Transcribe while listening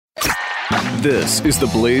This is the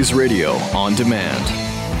Blaze Radio on demand.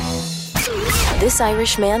 This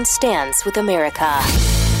Irish man stands with America.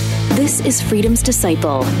 This is Freedom's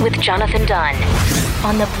Disciple with Jonathan Dunn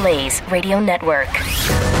on the Blaze Radio Network.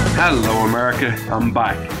 Hello, America. I'm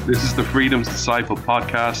back. This is the Freedom's Disciple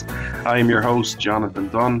podcast. I am your host, Jonathan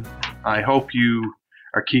Dunn. I hope you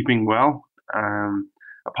are keeping well.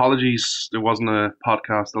 Apologies, there wasn't a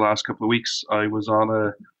podcast the last couple of weeks. I was on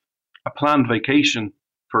a planned vacation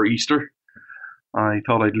for Easter. I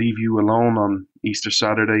thought I'd leave you alone on Easter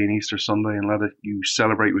Saturday and Easter Sunday and let you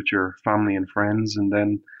celebrate with your family and friends. And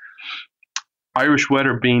then Irish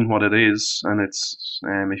weather being what it is, and it's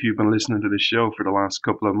if you've been listening to this show for the last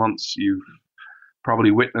couple of months, you've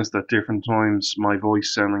probably witnessed at different times my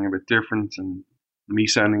voice sounding a bit different and me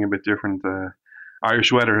sounding a bit different.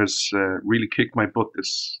 Irish weather has really kicked my butt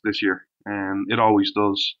this year, and it always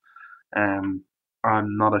does. I'm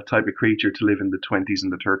not a type of creature to live in the 20s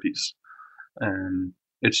and the 30s.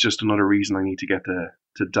 It's just another reason I need to get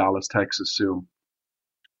to Dallas, Texas soon.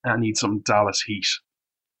 I need some Dallas heat.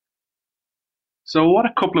 So what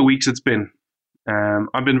a couple of weeks it's been.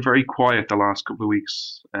 I've been very quiet the last couple of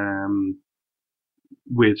weeks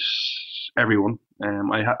with everyone.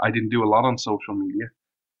 I didn't do a lot on social media.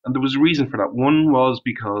 And there was a reason for that. One was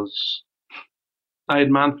because I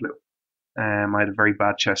had man flu. I had a very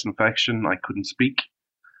bad chest infection. I couldn't speak.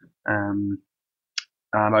 And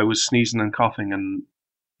I was sneezing and coughing, and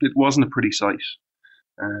it wasn't a pretty sight.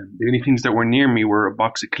 The only things that were near me were a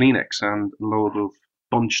box of Kleenex and a load of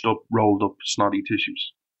bunched up, rolled up, snotty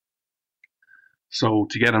tissues. So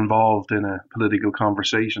to get involved in a political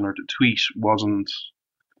conversation or to tweet wasn't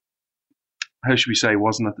at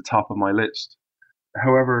the top of my list.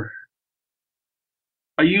 However,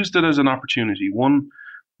 I used it as an opportunity. One,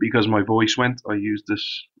 because my voice went.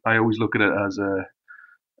 I always look at it as a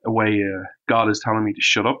way God is telling me to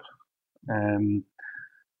shut up.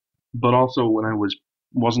 But also when I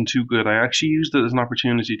wasn't too good, I actually used it as an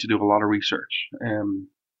opportunity to do a lot of research.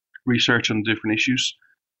 Research on different issues.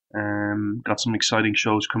 Got some exciting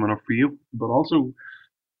shows coming up for you. But also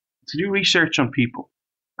to do research on people.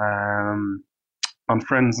 On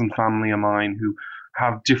friends and family of mine who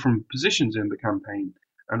have different positions in the campaign.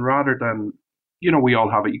 And rather than, we all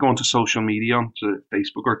have it. You go onto social media, onto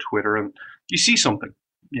Facebook or Twitter, and you see something.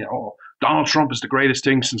 Donald Trump is the greatest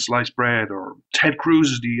thing since sliced bread, or Ted Cruz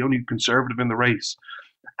is the only conservative in the race.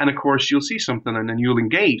 And of course, you'll see something and then you'll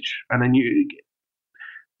engage. And then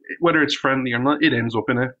whether it's friendly or not, it ends up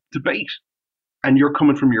in a debate. And you're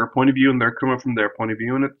coming from your point of view and they're coming from their point of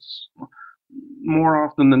view. And it's more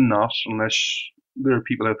often than not, unless there are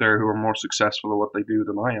people out there who are more successful at what they do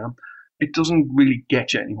than I am, it doesn't really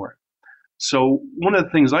get you anywhere. So one of the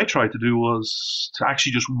things I tried to do was to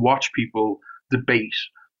actually just watch people debate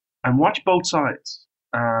and watch both sides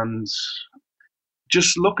and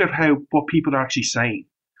just look at what people are actually saying.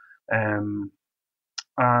 And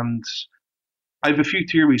I have a few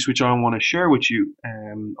theories which I want to share with you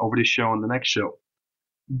over this show and the next show.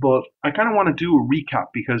 But I kind of want to do a recap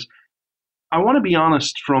because I want to be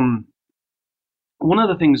honest. From one of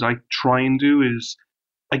the things I try and do is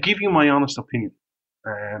I give you my honest opinion.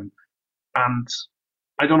 And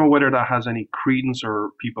I don't know whether that has any credence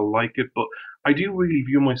or people like it, but I do really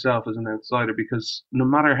view myself as an outsider because no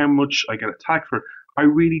matter how much I get attacked for it, I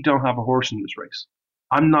really don't have a horse in this race.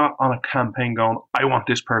 I'm not on a campaign going, I want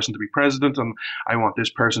this person to be president and I want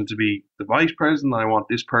this person to be the vice president and I want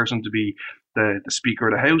this person to be the Speaker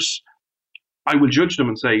of the House. I will judge them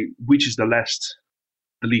and say, which is the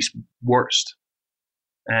least worst.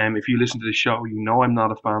 If you listen to the show, I'm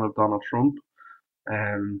not a fan of Donald Trump.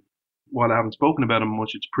 While I haven't spoken about him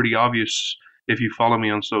much, it's pretty obvious if you follow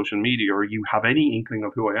me on social media or you have any inkling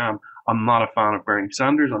of who I am. I'm not a fan of Bernie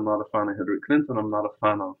Sanders. I'm not a fan of Hillary Clinton. I'm not a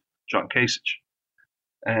fan of John Kasich.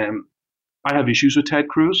 I have issues with Ted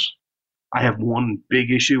Cruz. I have one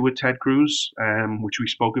big issue with Ted Cruz, which we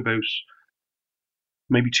spoke about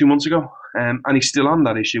maybe 2 months ago. And he's still on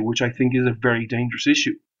that issue, which I think is a very dangerous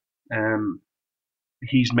issue.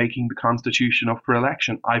 He's making the Constitution up for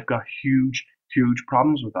election. I've got huge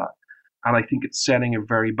problems with that. And I think it's setting a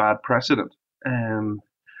very bad precedent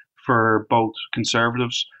for both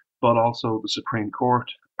conservatives, but also the Supreme Court.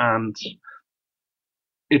 And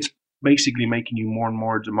it's basically making you more and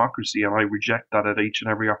more democracy, and I reject that at each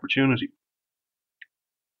and every opportunity.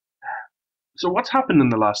 So what's happened in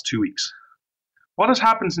the last 2 weeks? What has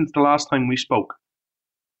happened since the last time we spoke?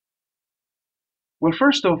 Well,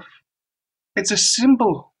 first off, it's a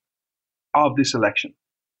symbol of this election.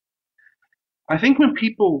 I think when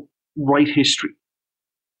people write history,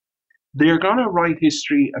 they're going to write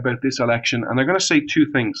history about this election, and they're going to say two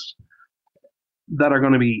things that are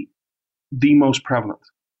going to be the most prevalent.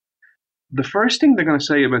 The first thing they're going to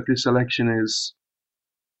say about this election is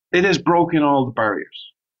it has broken all the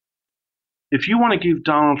barriers. If you want to give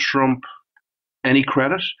Donald Trump any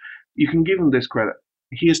credit, you can give him this credit.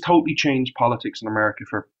 He has totally changed politics in America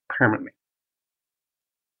for permanently.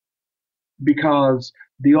 Because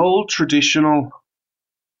the old traditional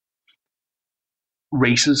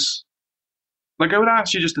races, like I would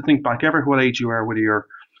ask you just to think back, ever what age you are, whether you're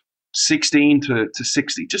 16 to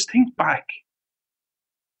 60, just think back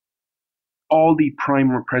all the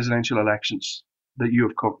primary presidential elections that you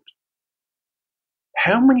have covered.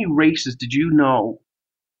 How many races did you know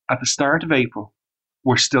at the start of April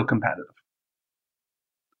were still competitive?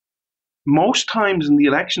 Most times in the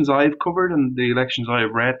elections I've covered and the elections I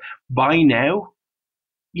have read, by now,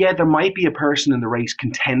 yeah, there might be a person in the race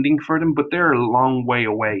contending for them, but they're a long way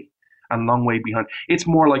away and a long way behind. It's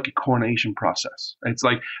more like a coronation process. It's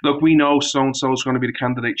like, look, we know so-and-so is going to be the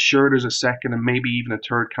candidate. Sure, there's a second and maybe even a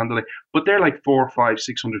third candidate, but they're like 400, 500,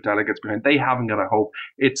 600 delegates behind. They haven't got a hope.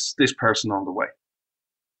 It's this person on the way.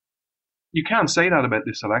 You can't say that about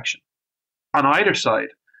this election. On either side,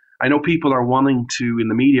 I know people are wanting to, in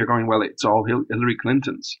the media, going, well, it's all Hillary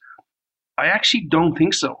Clinton's. I actually don't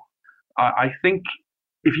think so. I think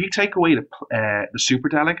if you take away the super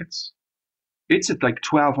delegates, it's at like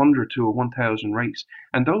 1,200 to a 1,000 race.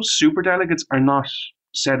 And those super delegates are not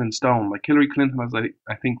set in stone. Like Hillary Clinton has,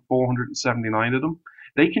 I think, 479 of them.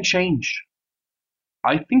 They can change.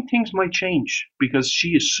 I think things might change because she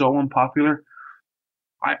is so unpopular.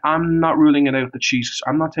 I'm not ruling it out that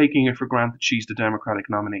I'm not taking it for granted she's the Democratic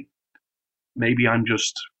nominee. Maybe I'm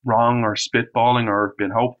just wrong or spitballing or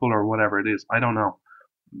been hopeful or whatever it is. I don't know.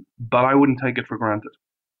 But I wouldn't take it for granted.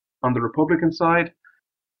 On the Republican side,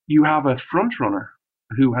 you have a front runner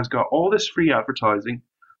who has got all this free advertising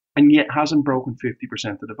and yet hasn't broken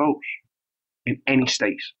 50% of the vote in any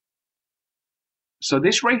state. So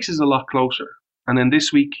this race is a lot closer. And then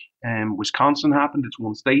this week, Wisconsin happened. It's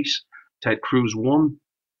one state. Ted Cruz won.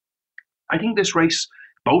 I think this race,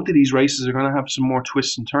 both of these races are going to have some more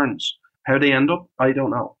twists and turns. How they end up, I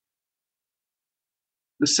don't know.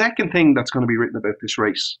 The second thing that's going to be written about this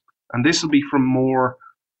race, and this will be from more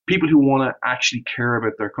people who want to actually care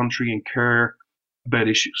about their country and care about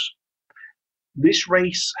issues. This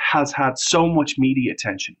race has had so much media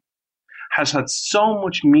attention, has had so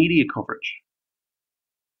much media coverage.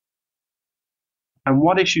 And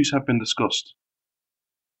what issues have been discussed?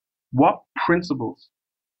 What principles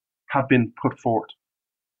have been put forward?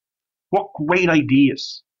 What great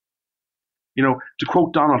ideas? You know, to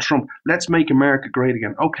quote Donald Trump, let's make America great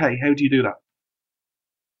again. Okay, how do you do that?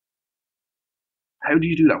 How do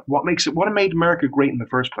you do that? What made America great in the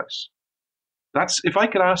first place? If I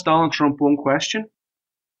could ask Donald Trump one question,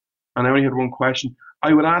 and I only had one question,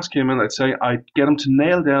 I would ask him and I'd get him to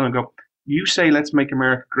nail down and go, you say let's make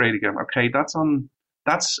America great again. Okay, that's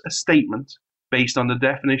a statement based on the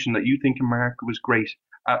definition that you think America was great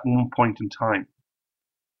at one point in time.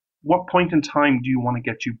 What point in time do you want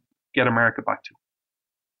to get America back to?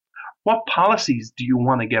 What policies do you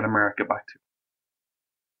want to get America back to?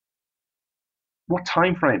 What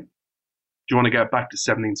time frame? Do you want to get back to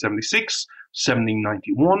 1776,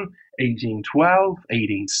 1791, 1812,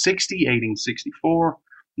 1860, 1864,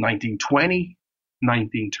 1920,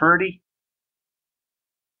 1930?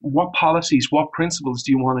 What policies, what principles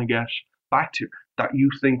do you want to get back to that you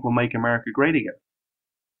think will make America great again?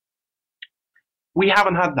 We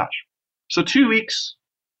haven't had that. So 2 weeks,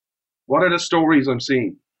 what are the stories I'm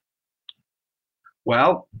seeing?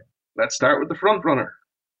 Well, let's start with the front runner.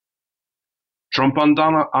 Trump on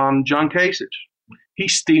John Kasich.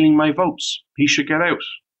 He's stealing my votes. He should get out.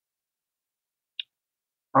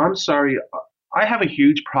 I'm sorry. I have a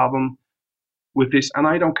huge problem with this, and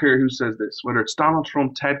I don't care who says this, whether it's Donald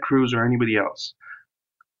Trump, Ted Cruz, or anybody else.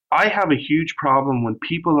 I have a huge problem when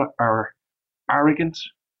people are arrogant,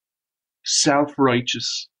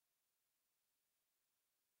 self-righteous.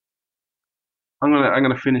 I'm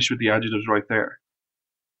gonna finish with the adjectives right there.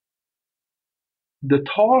 The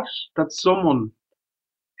thought that someone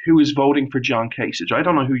who is voting for John Kasich, I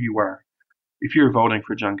don't know who you are, if you're voting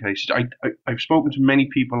for John Kasich. I've spoken to many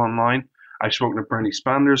people online. I've spoken to Bernie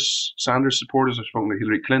Sanders supporters. I've spoken to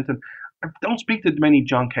Hillary Clinton. I don't speak to many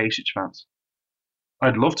John Kasich fans.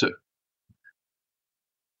 I'd love to.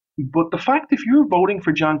 But the fact, if you're voting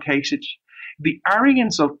for John Kasich, the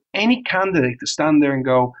arrogance of any candidate to stand there and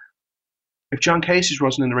go, if John Kasich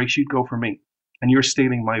wasn't in the race, you'd go for me, and you're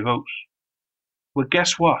stealing my vote. Well,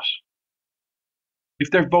 guess what?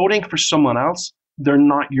 If they're voting for someone else, they're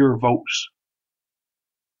not your votes.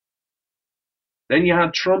 Then you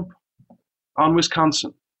had Trump on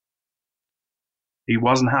Wisconsin. He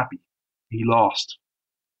wasn't happy. he lost.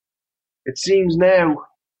 It seems now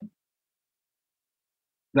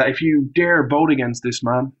that if you dare vote against this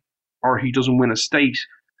man, or he doesn't win a state,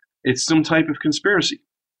 it's some type of conspiracy.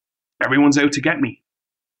 Everyone's out to get me.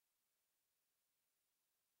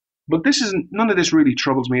 But none of this really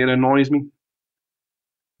troubles me. It annoys me.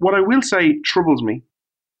 What I will say troubles me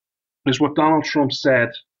is what Donald Trump said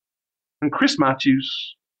and Chris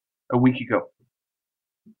Matthews a week ago.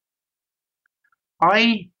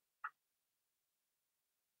 I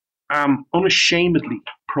am unashamedly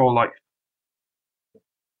pro-life.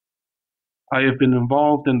 I have been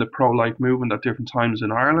involved in the pro-life movement at different times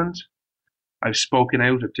in Ireland. I've spoken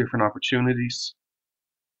out at different opportunities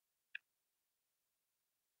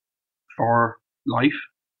for life.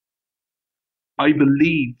 I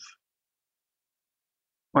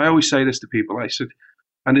always say this to people, I say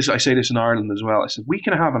this in Ireland as well, I said, we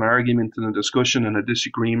can have an argument and a discussion and a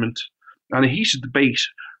disagreement and a heated debate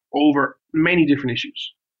over many different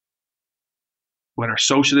issues. Whether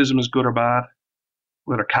socialism is good or bad,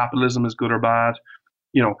 whether capitalism is good or bad,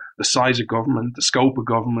 the size of government, the scope of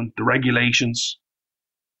government, the regulations,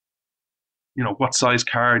 what size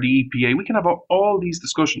car, the EPA, we can have all these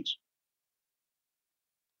discussions.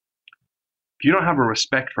 If you don't have a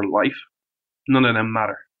respect for life, none of them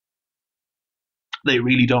matter. They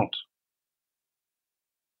really don't.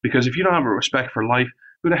 Because if you don't have a respect for life,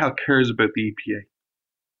 who the hell cares about the EPA?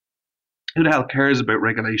 Who the hell cares about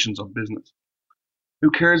regulations on business?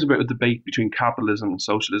 Who cares about a debate between capitalism and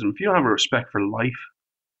socialism? If you don't have a respect for life,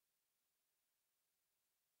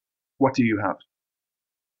 what do you have?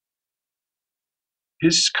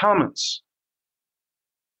 His comments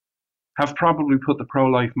have probably put the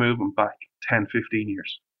pro-life movement back 10, 15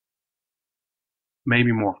 years.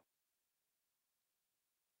 Maybe more.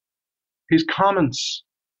 His comments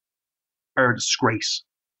are a disgrace.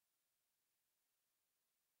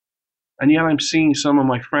 And yet I'm seeing some of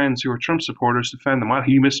my friends who are Trump supporters defend him. Well,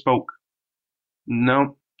 he misspoke.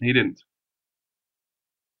 No, he didn't.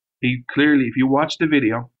 He clearly, if you watch the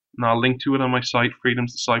video, and I'll link to it on my site,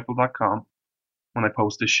 freedomsdisciple.com, when I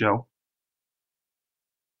post this show,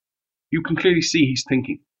 you can clearly see he's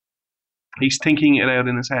thinking. He's thinking it out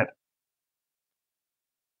in his head.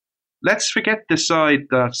 Let's forget the side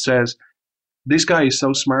that says, this guy is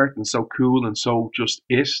so smart and so cool and so just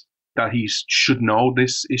that he should know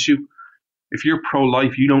this issue. If you're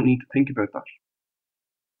pro-life, you don't need to think about that.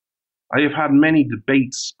 I have had many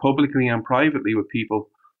debates, publicly and privately, with people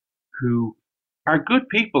who are good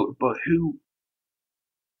people, but who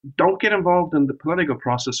don't get involved in the political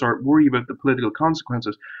process or worry about the political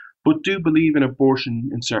consequences, but do believe in abortion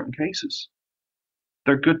in certain cases.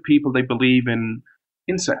 They're good people, they believe in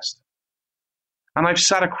incest. And I've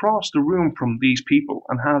sat across the room from these people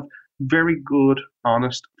and had very good,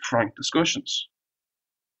 honest, frank discussions.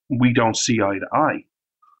 We don't see eye to eye.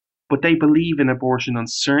 But they believe in abortion on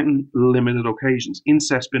certain limited occasions.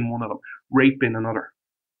 Incest being one of them, rape being another.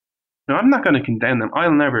 Now, I'm not going to condemn them.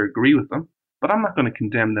 I'll never agree with them, but I'm not going to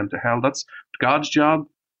condemn them to hell. That's God's job.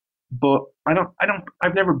 But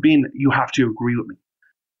I've never been, you have to agree with me.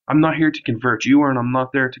 I'm not here to convert you, and I'm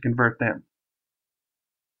not there to convert them.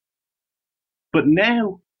 But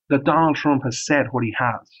now that Donald Trump has said what he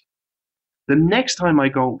has, the next time I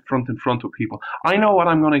go front and front with people, I know what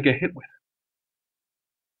I'm going to get hit with.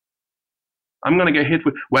 I'm going to get hit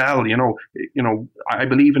with, well, I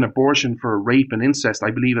believe in abortion for rape and incest.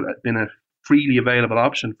 I believe it had been a freely available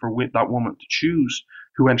option for that woman to choose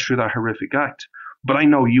who went through that horrific act. But I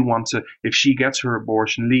know you want to, if she gets her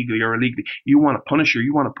abortion legally or illegally, you want to punish her.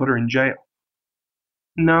 You want to put her in jail.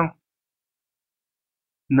 No,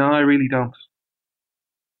 I really don't.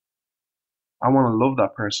 I want to love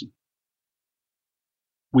that person.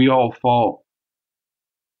 We all fall.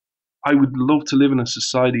 I would love to live in a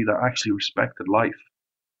society that actually respected life.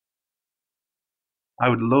 I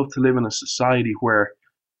would love to live in a society where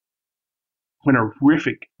when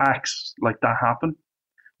horrific acts like that happen,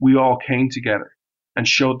 we all came together and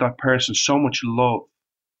showed that person so much love,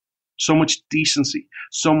 so much decency,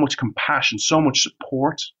 so much compassion, so much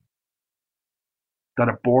support, that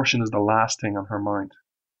abortion is the last thing on her mind.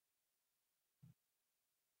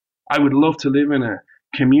 I would love to live in a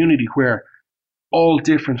community where all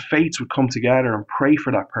different faiths would come together and pray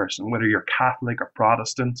for that person, whether you're Catholic or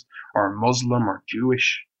Protestant or Muslim or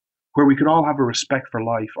Jewish, where we could all have a respect for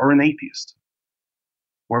life, or an atheist,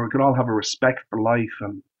 where we could all have a respect for life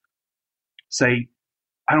and say,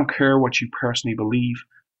 I don't care what you personally believe,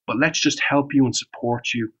 but let's just help you and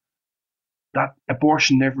support you. That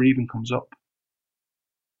abortion never even comes up.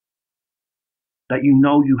 That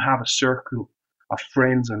you have a circle of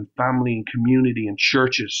friends and family and community and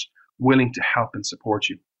churches willing to help and support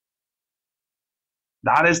you.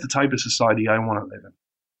 That is the type of society I want to live in.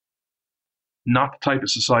 Not the type of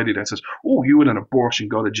society that says, oh, you had an abortion,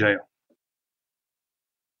 go to jail.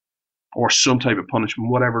 Or some type of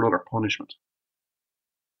punishment, whatever other punishment.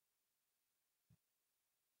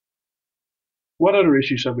 What other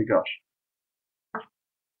issues have we got?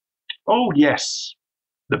 Oh, yes.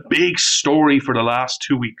 The big story for the last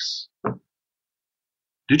 2 weeks.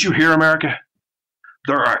 Did you hear, America?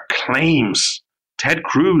 There are claims. Ted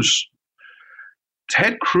Cruz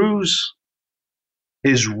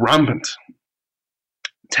is rampant.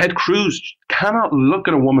 Ted Cruz cannot look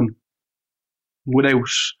at a woman without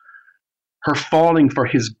her falling for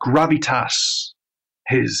his gravitas,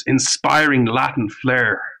 his inspiring Latin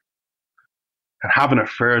flair, and having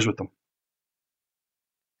affairs with them.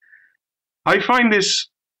 I find this,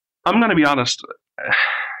 I'm going to be honest,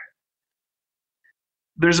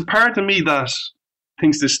 there's a part of me that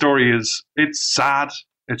thinks this story it's sad,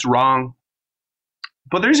 it's wrong,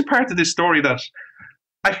 but there's a part of this story that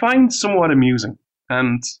I find somewhat amusing,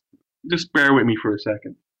 and just bear with me for a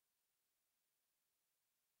second.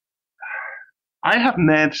 I have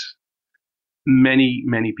met many,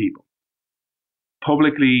 many people,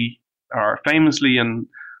 publicly or famously and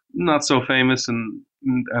not so famous and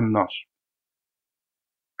not.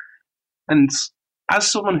 And as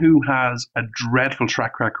someone who has a dreadful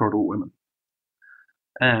track record with women,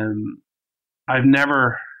 I'm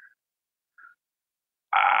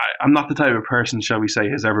not the type of person, shall we say,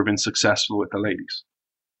 has ever been successful with the ladies.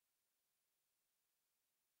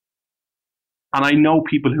 And I know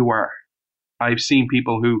people who are. I've seen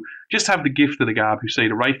people who just have the gift of the gab, who say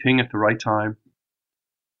the right thing at the right time,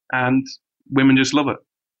 and women just love it.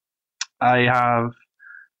 I have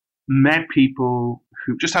met people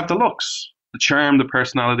who just have the looks, the charm, the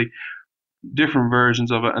personality, different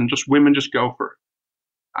versions of it, and just women just go for it.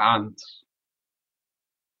 And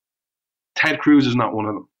Ted Cruz is not one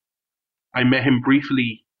of them. I met him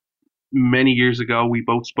briefly many years ago. We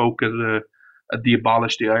both spoke at the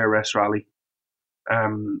Abolish the IRS rally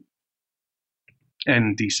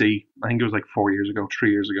in DC. I think it was like 3 years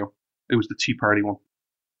ago. It was the Tea Party one.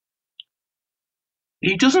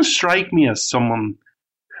 He doesn't strike me as someone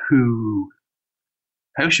who,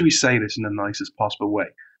 how should we say this in the nicest possible way,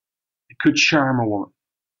 could charm a woman.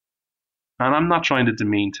 And I'm not trying to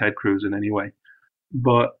demean Ted Cruz in any way,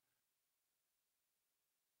 but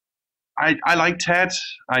I like Ted.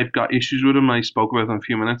 I've got issues with him. I spoke about him a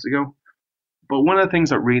few minutes ago. But one of the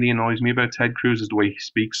things that really annoys me about Ted Cruz is the way he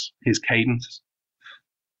speaks, his cadence.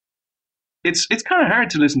 It's kind of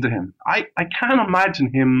hard to listen to him. I can't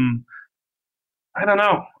imagine him, I don't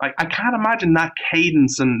know. I can't imagine that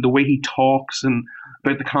cadence and the way he talks and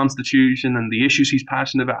about the Constitution and the issues he's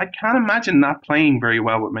passionate about. I can't imagine that playing very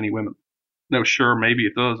well with many women. No, sure, maybe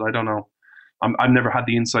it does. I don't know. I've never had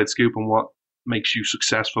the inside scoop on what makes you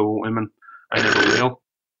successful with women. I never will.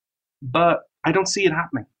 But I don't see it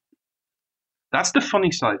happening. That's the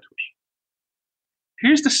funny side to it.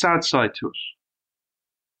 Here's the sad side to it.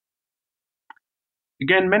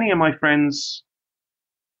 Again, many of my friends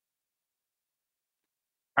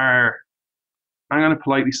are, I'm going to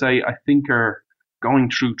politely say, I think are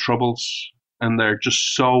going through troubles and they're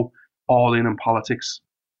just so all in politics.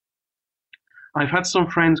 I've had some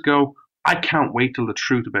friends go, I can't wait till the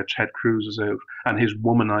truth about Ted Cruz is out and his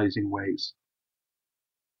womanizing ways.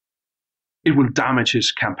 It will damage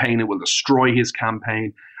his campaign, it will destroy his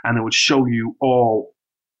campaign, and it would show you all,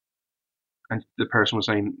 and the person was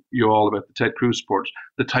saying you all about the Ted Cruz supporters,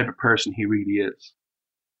 the type of person he really is.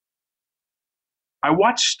 I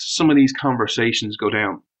watched some of these conversations go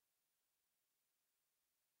down.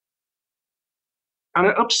 And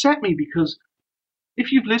it upset me because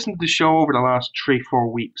if you've listened to the show over the last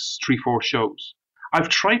 3-4 weeks, 3-4 shows, I've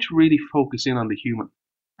tried to really focus in on the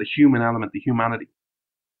human element, the humanity.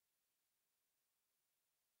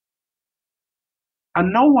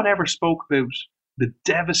 And no one ever spoke about the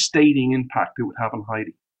devastating impact it would have on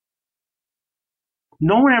Heidi.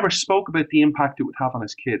 No one ever spoke about the impact it would have on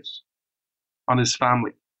his kids, on his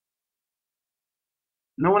family.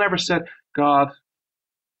 No one ever said, God,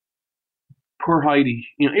 poor Heidi,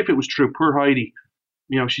 if it was true, poor Heidi,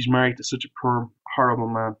 she's married to such a poor, horrible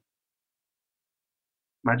man.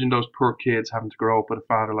 Imagine those poor kids having to grow up with a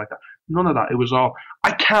father like that. None of that. It was all,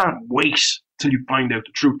 I can't wait till you find out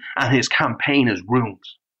the truth, and his campaign is ruined.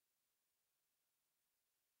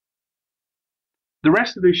 The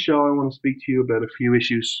rest of this show, I want to speak to you about a few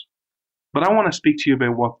issues, but I want to speak to you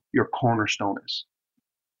about what your cornerstone is.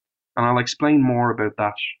 And I'll explain more about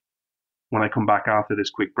that when I come back after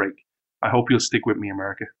this quick break. I hope you'll stick with me,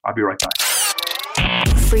 America. I'll be right back.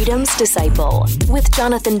 Freedom's Disciple with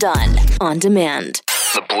Jonathan Dunn on demand.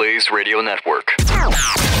 The Blaze Radio Network.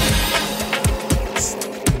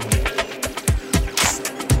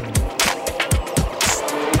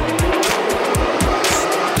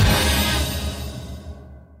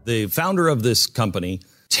 The founder of this company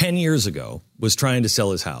 10 years ago was trying to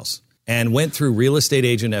sell his house and went through real estate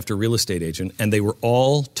agent after real estate agent, and they were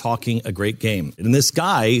all talking a great game. And this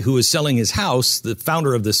guy who is selling his house, the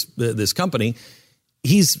founder of this company,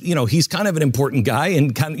 he's kind of an important guy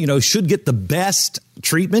and should get the best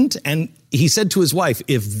treatment. And he said to his wife,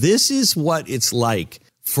 if this is what it's like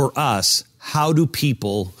for us, how do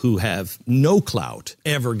people who have no clout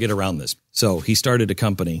ever get around this? So he started a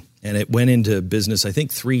company, and it went into business, I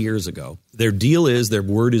think, 3 years ago. Their deal is their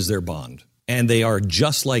word is their bond, and they are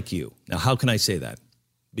just like you. Now, how can I say that?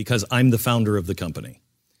 Because I'm the founder of the company.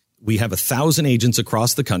 We have 1,000 agents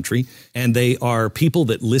across the country, and they are people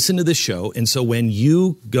that listen to this show. And so when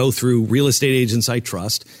you go through Real Estate Agents I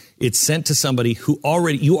Trust, it's sent to somebody who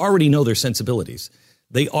you already know their sensibilities.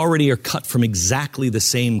 They already are cut from exactly the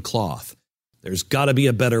same cloth. There's got to be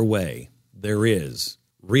a better way. There is.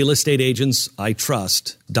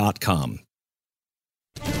 realestateagentsitrust.com.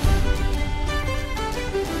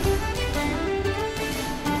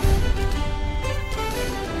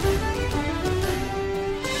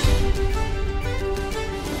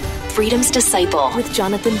 Freedom's Disciple with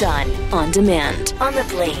Jonathan Dunn on demand on the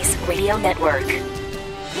Blaze Radio Network.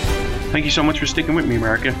 Thank you so much for sticking with me,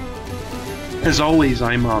 America. As always,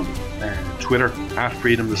 I'm on Twitter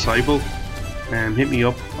 @FreedomDisciple. Hit me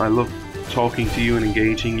up. I love talking to you and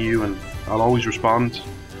engaging you, and I'll always respond.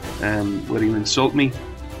 Whether you insult me,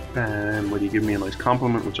 whether you give me a nice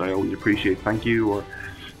compliment, which I always appreciate, thank you, or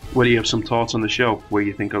whether you have some thoughts on the show, where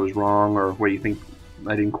you think I was wrong or where you think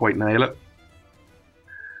I didn't quite nail it.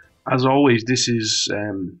 As always, this is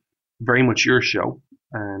very much your show,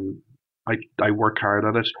 and I work hard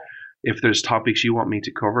at it. If there's topics you want me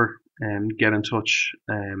to cover, get in touch.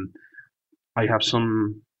 I have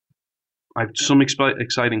some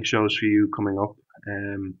exciting shows for you coming up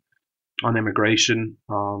on immigration,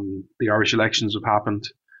 on the Irish elections have happened.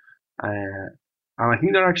 And I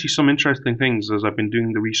think there are actually some interesting things as I've been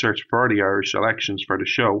doing the research for the Irish elections for the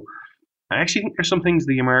show. I actually think there's some things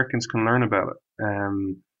the Americans can learn about it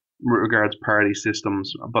with regards to party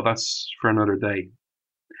systems, but that's for another day.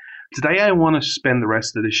 Today I want to spend the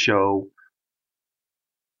rest of this show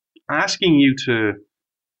asking you to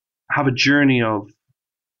have a journey of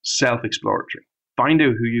self-exploratory. Find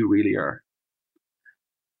out who you really are.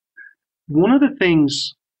 One of the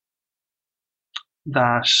things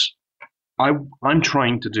that I'm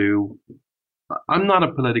trying to do, I'm not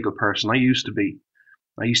a political person. I used to be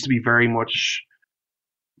very much,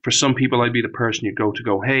 for some people, I'd be the person you'd go,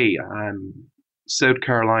 hey, South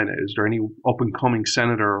Carolina, is there any up-and-coming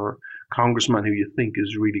senator or congressman who you think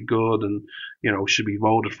is really good and, should be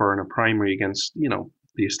voted for in a primary against,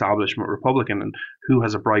 the establishment Republican, and who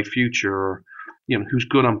has a bright future, or, who's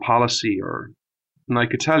good on policy, and I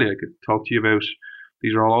could tell you, I could talk to you about,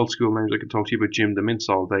 these are all old school names, I could talk to you about Jim DeMintz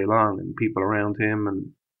all day long and people around him,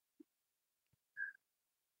 and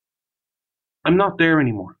I'm not there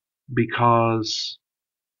anymore because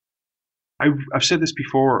I've said this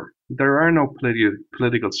before, there are no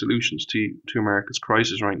political solutions to America's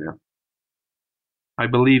crisis right now. I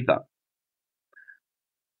believe that.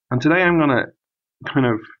 And today I'm going to kind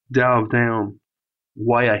of delve down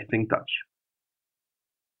why I think that.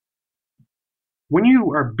 When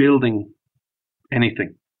you are building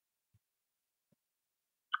anything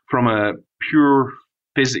from a pure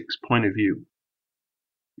physics point of view,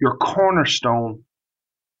 your cornerstone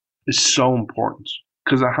is so important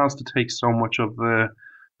because it has to take so much of the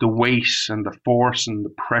weight and the force and the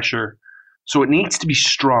pressure. So it needs to be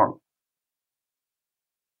strong.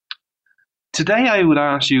 Today I would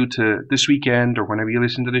ask you to, this weekend or whenever you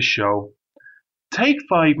listen to this show, take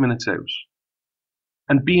 5 minutes out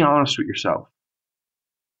and be honest with yourself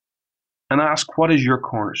and ask, what is your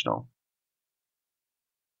cornerstone?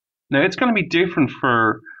 Now, it's going to be different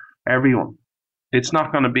for everyone. It's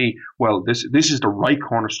not going to be, well, this is the right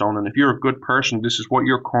cornerstone, and if you're a good person, this is what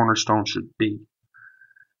your cornerstone should be.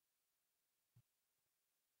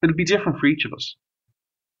 It'll be different for each of us.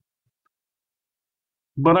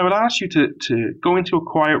 But I would ask you to go into a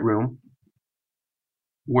quiet room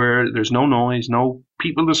where there's no noise, no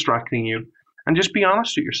people distracting you, and just be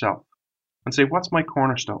honest with yourself and say, what's my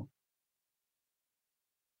cornerstone?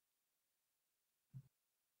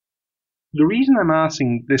 The reason I'm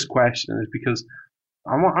asking this question is because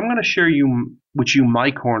I'm going to share with you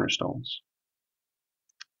my cornerstones.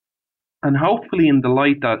 And hopefully in the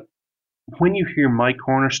light that when you hear my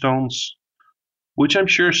cornerstones, which I'm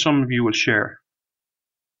sure some of you will share,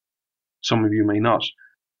 Some of you may not.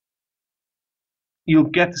 You'll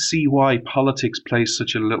get to see why politics plays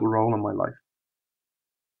such a little role in my life.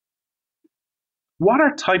 What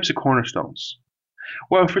are types of cornerstones?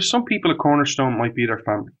 Well, for some people, a cornerstone might be their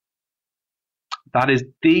family. That is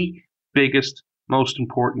the biggest, most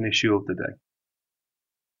important issue of the day.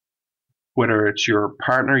 Whether it's your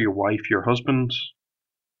partner, your wife, your husband,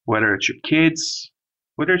 whether it's your kids,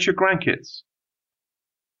 whether it's your grandkids.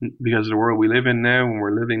 Because of the world we live in now and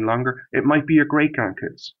we're living longer, it might be your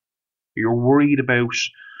great-grandkids. You're worried about...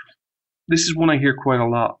 This is one I hear quite a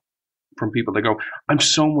lot from people. They go, I'm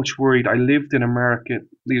so much worried. I lived in America.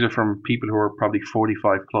 These are from people who are probably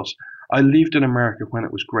 45 plus. I lived in America when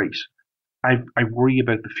it was great. I worry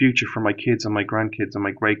about the future for my kids and my grandkids and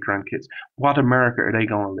my great-grandkids. What America are they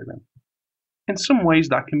going to live in? In some ways,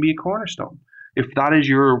 that can be a cornerstone. If that is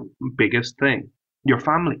your biggest thing, your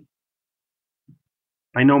family.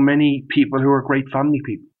 I know many people who are great family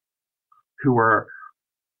people, who are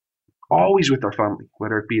always with their family,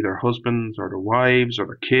 whether it be their husbands or their wives or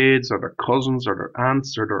their kids or their cousins or their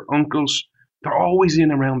aunts or their uncles. They're always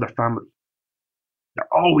in around their family.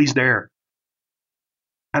 They're always there.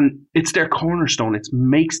 And it's their cornerstone. It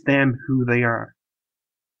makes them who they are.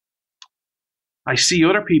 I see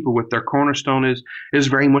other people with their cornerstone is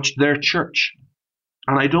very much their church.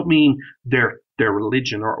 And I don't mean their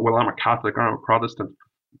religion or, well, I'm a Catholic or I'm a Protestant.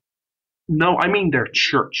 No, I mean their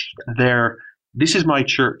church. This is my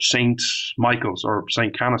church, St. Michael's or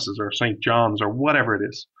St. Canice's or St. John's or whatever it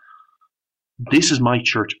is. This is my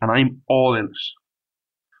church and I'm all in it.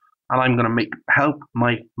 And I'm going to help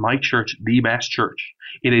my church the best church.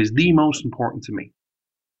 It is the most important to me.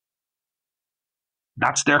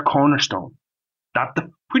 That's their cornerstone. That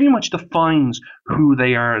pretty much defines who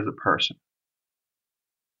they are as a person.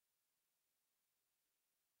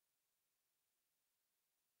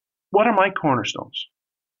 What are my cornerstones?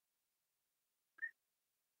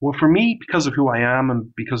 Well, for me, because of who I am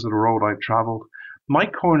and because of the road I've traveled, my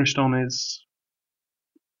cornerstone is,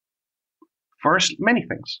 first, many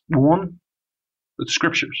things. One, the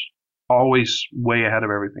scriptures, always way ahead of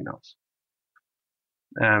everything else.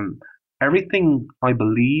 Everything I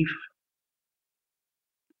believe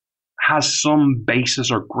has some basis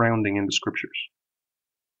or grounding in the scriptures.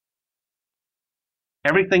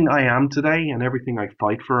 Everything I am today and everything I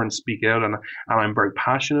fight for and speak out and I'm very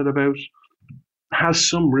passionate about has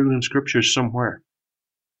some root in scriptures somewhere.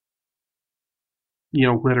 You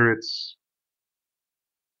know, whether it's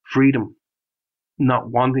freedom, not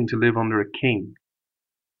wanting to live under a king,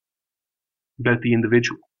 about the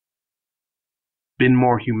individual, being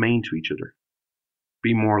more humane to each other,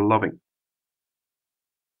 be more loving.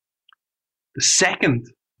 The second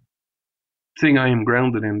thing I am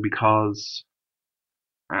grounded in, because,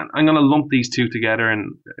 and I'm going to lump these two together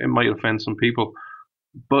and it might offend some people,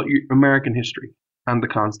 but American history and the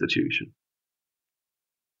Constitution.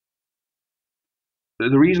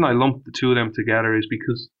 The reason I lump the two of them together is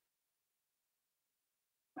because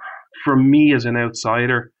for me as an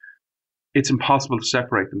outsider, it's impossible to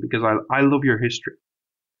separate them because I love your history.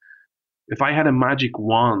 If I had a magic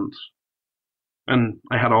wand and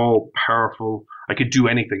I had all powerful, I could do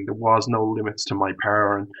anything. There was no limits to my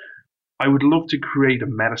power. And I would love to create a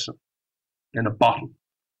medicine in a bottle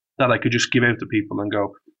that I could just give out to people and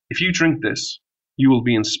go, if you drink this, you will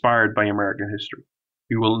be inspired by American history.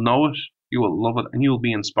 You will know it, you will love it, and you will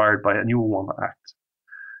be inspired by it, and you will want to act.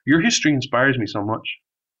 Your history inspires me so much.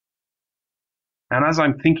 And as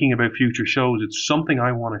I'm thinking about future shows, it's something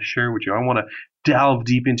I want to share with you. I want to delve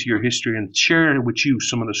deep into your history and share with you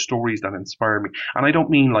some of the stories that inspire me. And I don't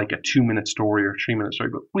mean like a 2-minute story or 3-minute story,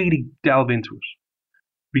 but really delve into it.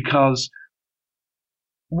 Because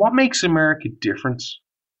what makes America different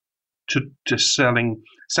to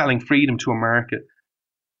selling freedom to America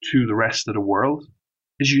to the rest of the world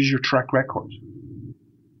is use your track record.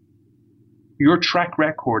 Your track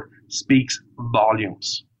record speaks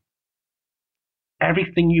volumes.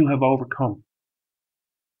 Everything you have overcome.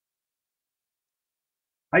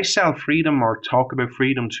 I sell freedom or talk about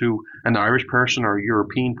freedom to an Irish person or a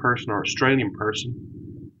European person or Australian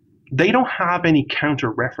person. They don't have any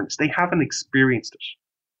counter reference. They haven't experienced it.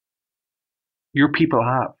 Your people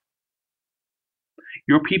have.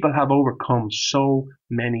 Your people have overcome so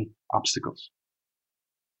many obstacles.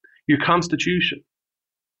 Your Constitution.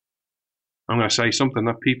 I'm going to say something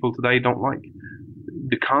that people today don't like.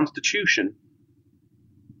 The Constitution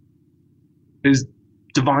is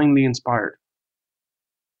divinely inspired.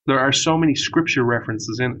 There are so many scripture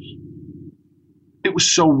references in it. It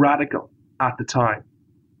was so radical at the time.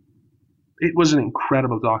 It was an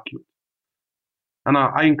incredible document. And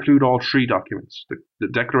I include all three documents, the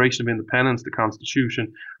Declaration of Independence, the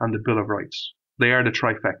Constitution, and the Bill of Rights. They are the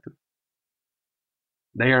trifecta.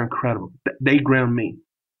 They are incredible. They ground me.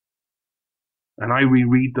 And I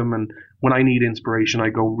reread them, and when I need inspiration, I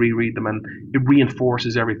go reread them, and it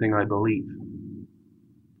reinforces everything I believe.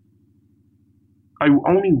 I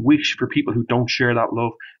only wish for people who don't share that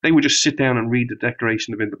love, they would just sit down and read the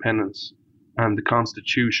Declaration of Independence and the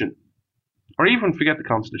Constitution, or even forget the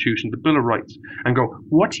Constitution, the Bill of Rights, and go,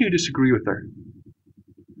 what do you disagree with there?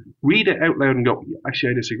 Read it out loud and go,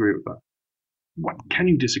 actually, I disagree with that. What can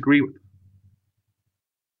you disagree with?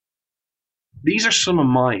 These are some of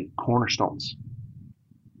my cornerstones.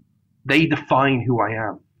 They define who I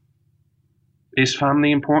am. Is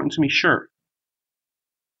family important to me? Sure.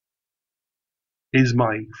 Is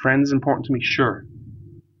my friends important to me? Sure.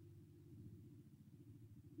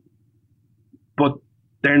 But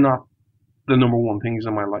they're not the number one things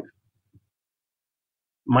in my life.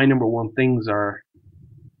 My number one things are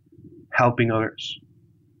helping others.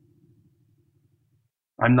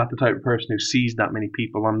 I'm not the type of person who sees that many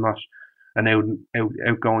people. I'm not an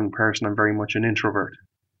outgoing person. I'm very much an introvert.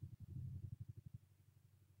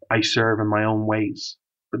 I serve in my own ways.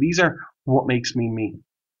 But these are what makes me me.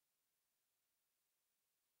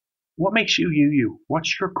 What makes you you?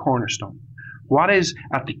 What's your cornerstone? What is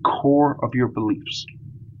at the core of your beliefs?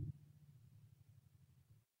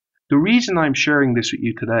 The reason I'm sharing this with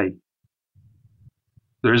you today,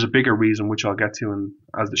 there is a bigger reason which I'll get to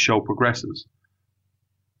as the show progresses.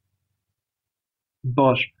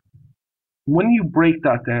 But when you break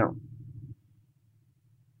that down,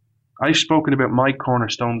 I've spoken about my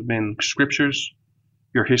cornerstones being scriptures,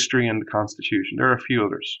 your history, and the Constitution. There are a few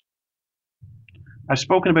others. I've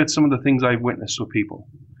spoken about some of the things I've witnessed with people.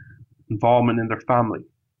 Involvement in their family,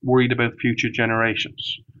 worried about future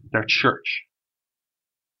generations, their church.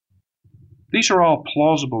 These are all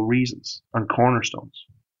plausible reasons and cornerstones.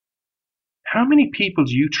 How many people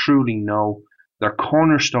do you truly know their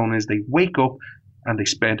cornerstone is they wake up and they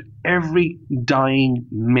spend every dying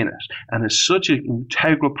minute, and it's such an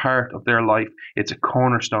integral part of their life, it's a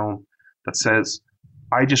cornerstone that says,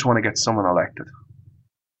 I just want to get someone elected.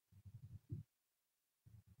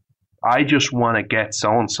 I just want to get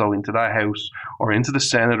so-and-so into that house or into the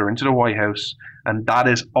Senate or into the White House, and that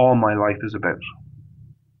is all my life is about.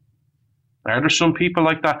 Are there some people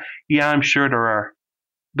like that? Yeah, I'm sure there are.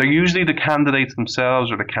 They're usually the candidates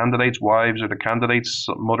themselves or the candidates' wives or the candidates'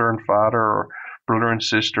 mother and father or brother and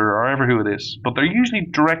sister or however who it is. But they're usually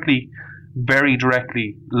very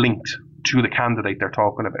directly linked to the candidate they're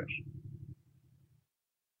talking about.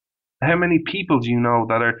 How many people do you know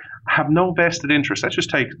that have no vested interest? Let's just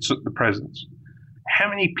take the presidents. How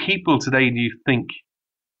many people today do you think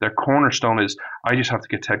their cornerstone is, I just have to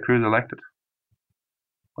get Ted Cruz elected?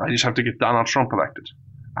 I just have to get Donald Trump elected.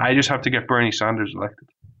 I just have to get Bernie Sanders elected.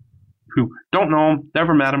 Who don't know him,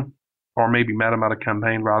 never met him, or maybe met him at a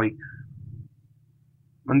campaign rally,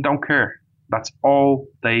 and don't care. That's all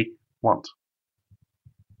they want.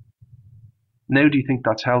 Now, do you think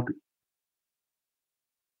that's healthy?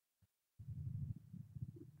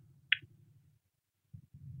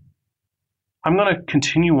 I'm going to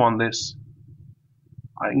continue on this.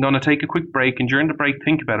 I'm going to take a quick break, and during the break,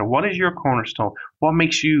 think about it. What is your cornerstone? What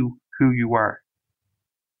makes you who you are?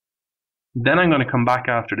 Then I'm going to come back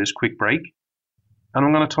after this quick break, and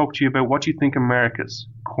I'm going to talk to you about what you think America's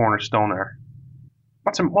cornerstone are.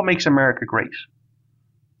 What makes America great?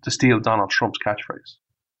 To steal Donald Trump's catchphrase.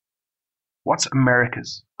 What's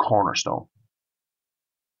America's cornerstone?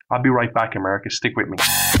 I'll be right back, America. Stick with me.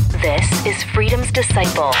 This is Freedom's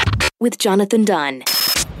Disciple with Jonathan Dunn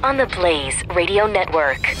on the Blaze Radio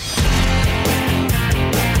Network.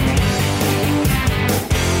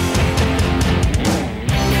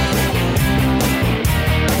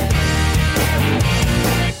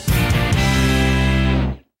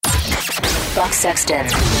 Buck Sexton.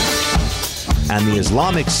 And the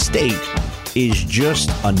Islamic State is just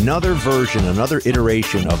another version, another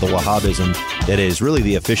iteration of the Wahhabism that is really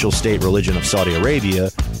the official state religion of Saudi Arabia,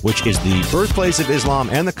 which is the birthplace of Islam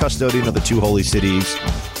and the custodian of the two holy cities.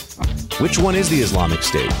 Which one is the Islamic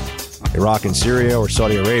State? Iraq and Syria or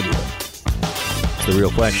Saudi Arabia? It's the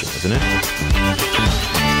real question, isn't it?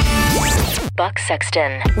 Buck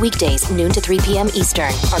Sexton. Weekdays, noon to 3 p.m.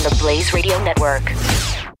 Eastern on the Blaze Radio Network.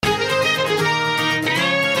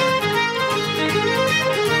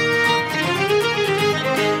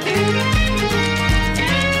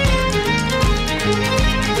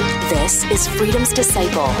 This is Freedom's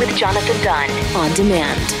Disciple with Jonathan Dunn on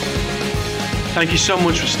demand. Thank you so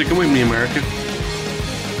much for sticking with me, America.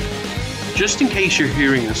 Just in case you're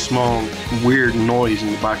hearing a small, weird noise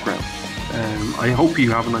in the background, I hope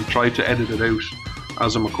you haven't. I've tried to edit it out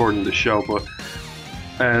as I'm recording the show, but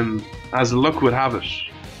as luck would have it,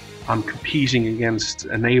 I'm competing against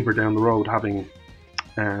a neighbour down the road having,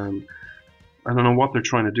 I don't know what they're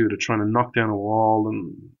trying to do. They're trying to knock down a wall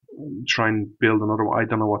and try and build another one. I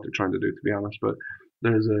don't know what they're trying to do, to be honest, but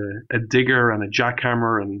there's a digger and a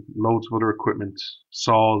jackhammer and loads of other equipment,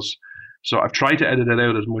 saws. So I've tried to edit it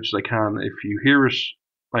out as much as I can. If you hear it,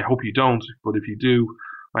 I hope you don't, but if you do,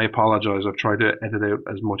 I apologise. I've tried to edit out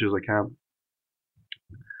as much as I can.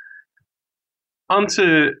 On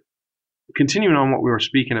to continuing on what we were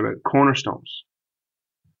speaking about, cornerstones.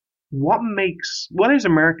 What is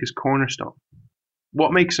America's cornerstone?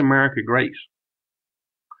 What makes America great?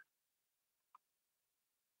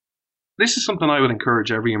 This is something I would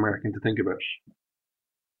encourage every American to think about,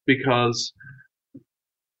 because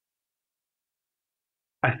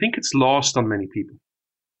I think it's lost on many people.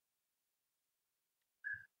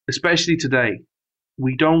 Especially today.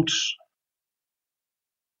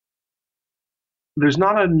 There's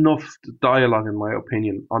not enough dialogue, in my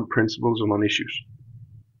opinion, on principles and on issues.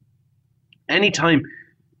 Anytime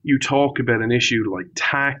you talk about an issue like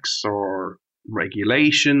tax or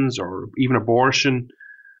regulations or even abortion,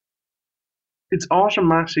 it's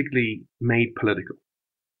automatically made political.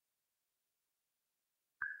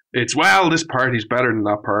 It's, well, this party's better than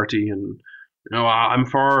that party, and I'm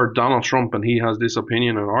for Donald Trump and he has this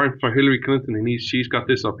opinion, and I'm for Hillary Clinton and she's got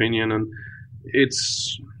this opinion, and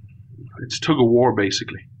it's tug of war,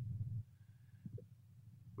 basically.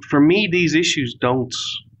 For me, these issues don't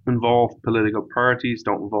involve political parties,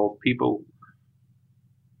 don't involve people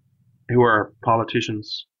who are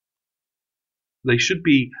politicians. They should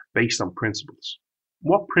be based on principles.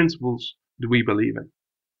 What principles do we believe in?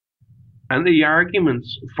 And the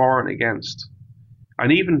arguments for and against,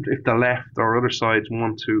 and even if the left or other sides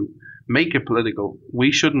want to make it political,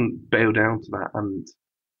 we shouldn't bow down to that, and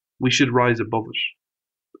we should rise above it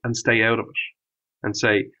and stay out of it and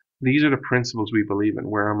say, these are the principles we believe in.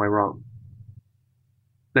 Where am I wrong?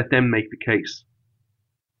 Let them make the case.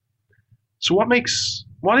 So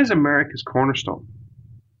what is America's cornerstone?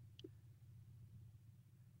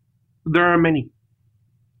 There are many,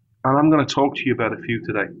 and I'm going to talk to you about a few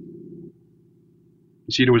today.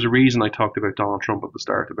 You see, there was a reason I talked about Donald Trump at the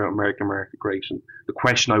start, about America Great, and the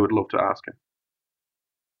question I would love to ask him.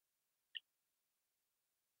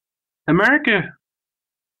 America,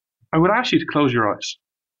 I would ask you to close your eyes.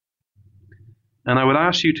 And I would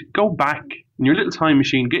ask you to go back in your little time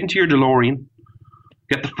machine, get into your DeLorean,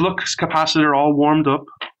 get the flux capacitor all warmed up,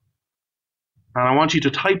 and I want you to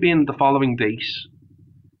type in the following date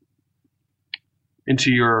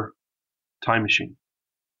into your time machine.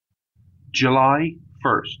 July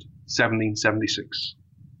 1st, 1776.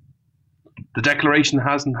 The Declaration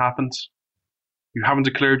hasn't happened. You haven't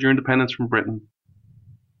declared your independence from Britain.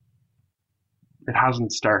 It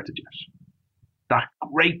hasn't started yet. That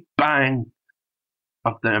great bang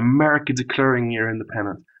of the America declaring your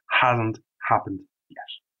independence hasn't happened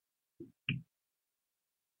yet.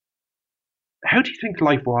 How do you think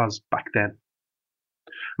life was back then?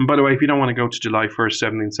 And by the way, if you don't want to go to July 1st,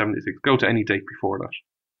 1776, go to any date before that.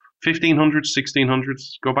 1500s,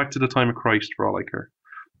 1600s, go back to the time of Christ for all I care.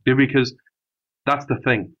 Because that's the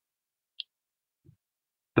thing.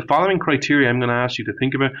 The following criteria I'm going to ask you to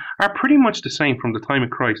think about are pretty much the same from the time of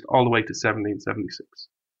Christ all the way to 1776.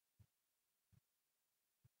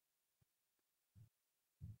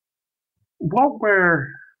 What were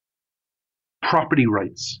property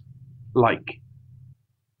rights like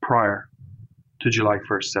prior to July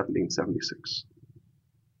 1st, 1776?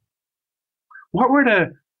 What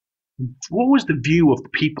was the view of the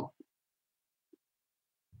people?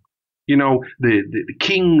 You know, the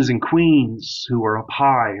kings and queens who were up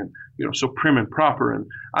high and, so prim and proper, and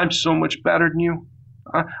I'm so much better than you.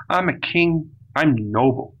 I'm a king. I'm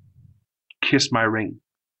noble. Kiss my ring.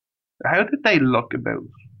 How did they look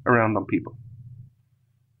around on people?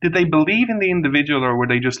 Did they believe in the individual, or were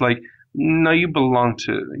they just like, no, you belong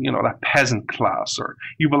to, that peasant class, or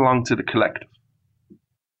you belong to the collective?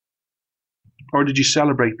 Or did you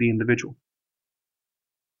celebrate the individual?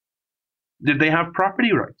 Did they have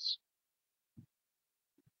property rights?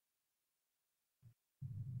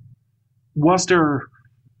 Was there,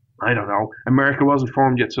 I don't know, America wasn't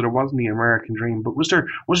formed yet, so there wasn't the American dream, but was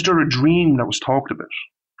there a dream that was talked about?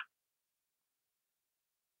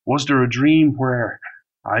 Was there a dream where,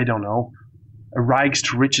 I don't know, a rags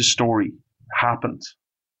to riches story happened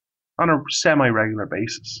on a semi-regular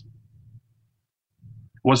basis?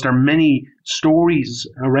 Was there many stories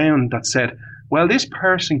around that said, well, this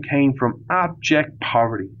person came from abject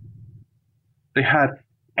poverty. They had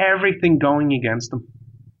everything going against them.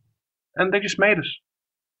 And they just made it.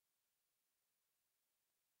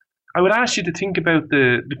 I would ask you to think about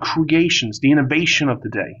the creations, the innovation of the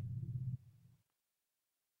day.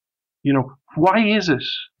 You know, why is it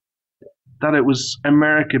that it was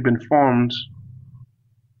America been formed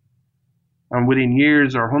and within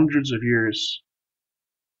years or hundreds of years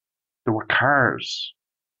there were cars,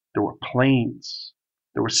 there were planes,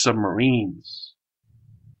 there were submarines,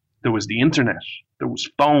 there was the internet, there was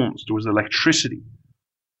phones, there was electricity.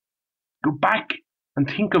 Go back and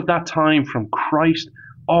think of that time from Christ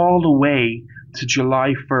all the way to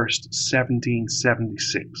July 1st,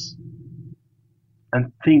 1776.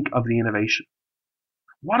 And think of the innovation.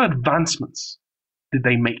 What advancements did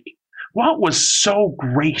they make? What was so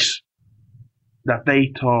great that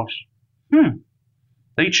they thought,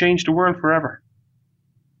 they changed the world forever?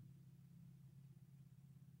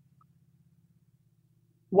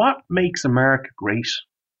 What makes America great?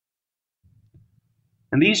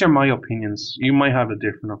 And these are my opinions. You might have a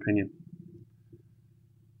different opinion.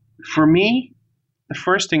 For me, the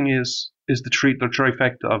first thing is the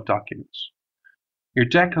trifecta of documents. Your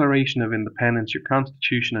Declaration of Independence, your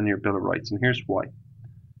Constitution, and your Bill of Rights. And here's why.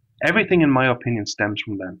 Everything, in my opinion, stems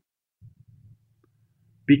from them.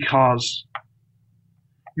 Because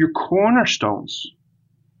your cornerstones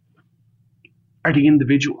are the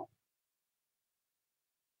individual.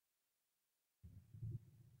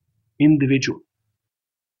 Individual.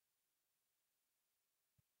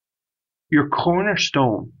 Your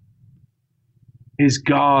cornerstone is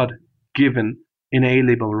God-given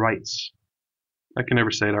inalienable rights. I can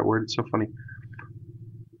never say that word, it's so funny.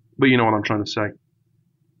 But you know what I'm trying to say.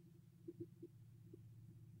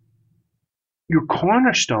 Your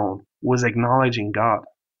cornerstone was acknowledging God.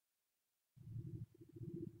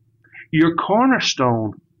 Your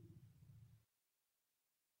cornerstone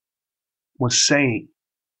was saying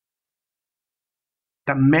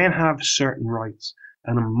that men have certain rights,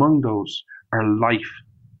 and among those are life.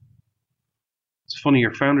 It's funny,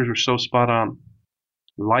 your founders were so spot on.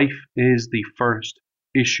 Life is the first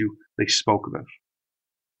issue they spoke about.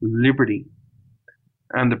 Liberty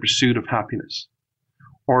and the pursuit of happiness.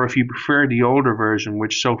 Or if you prefer the older version,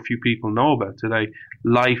 which so few people know about today,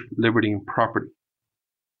 life, liberty, and property.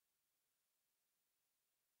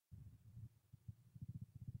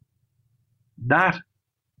 That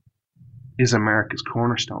is America's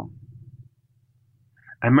cornerstone.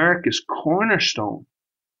 America's cornerstone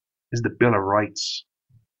is the Bill of Rights.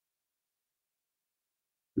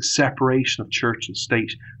 The separation of church and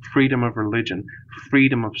state, freedom of religion,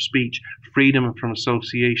 freedom of speech, freedom from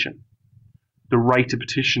association, the right to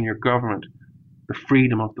petition your government, the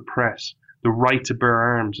freedom of the press, the right to bear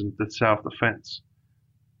arms and the self-defense,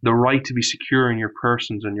 the right to be secure in your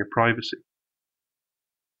persons and your privacy,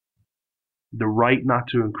 the right not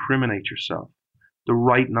to incriminate yourself, the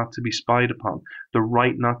right not to be spied upon, the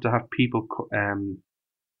right not to have people,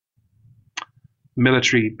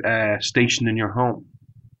 military stationed in your home.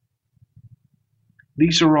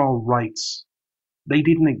 These are all rights. They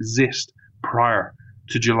didn't exist prior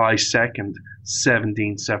to July 2nd,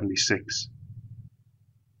 1776.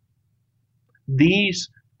 These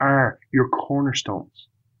are your cornerstones.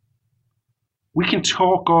 We can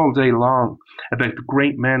talk all day long about the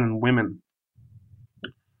great men and women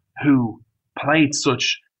who played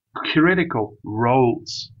such critical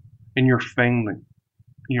roles in your founding,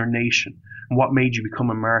 in your nation, and what made you become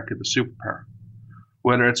America the superpower.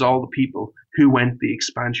 Whether it's all the people who went the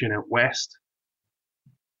expansion out west,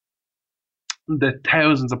 the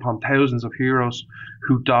thousands upon thousands of heroes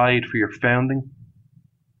who died for your founding,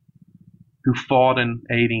 who fought in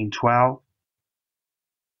 1812,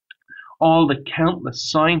 all the countless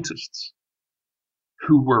scientists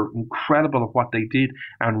who were incredible at what they did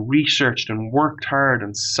and researched and worked hard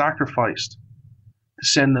and sacrificed to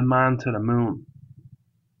send the man to the moon.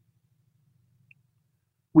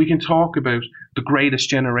 We can talk about the greatest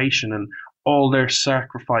generation and all their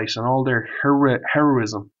sacrifice and all their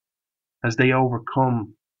heroism as they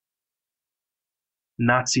overcome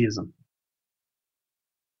Nazism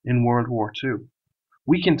in World War II.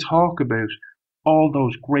 We can talk about all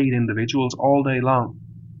those great individuals all day long.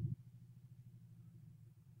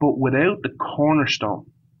 But without the cornerstone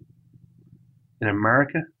in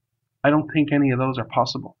America, I don't think any of those are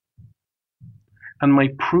possible. And my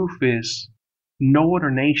proof is no other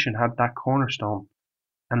nation had that cornerstone,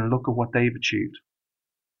 and look at what they've achieved.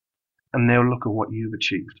 And now look at what you've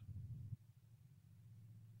achieved.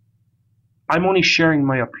 I'm only sharing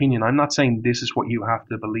my opinion. I'm not saying this is what you have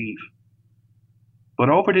to believe. But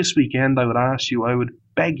over this weekend, I would ask you, I would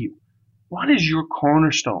beg you, what is your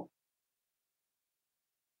cornerstone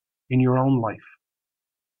in your own life?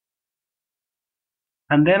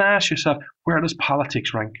 And then ask yourself, where does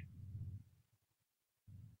politics rank?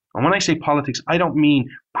 And when I say politics, I don't mean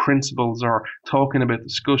principles or talking about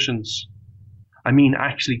discussions. I mean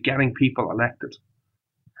actually getting people elected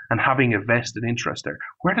and having a vested interest there.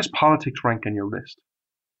 Where does politics rank on your list?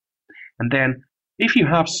 And then, if you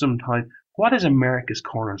have some time, what is America's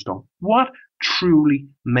cornerstone? What truly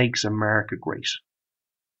makes America great?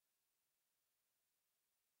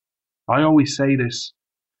 I always say this,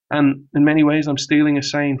 and in many ways I'm stealing a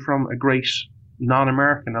saying from a great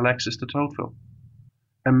non-American, Alexis de Tocqueville.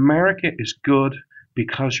 America is good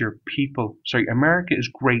because America is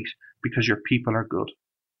great because your people are good.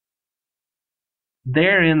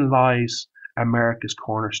 Therein lies America's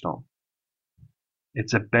cornerstone.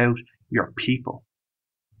 It's about your people.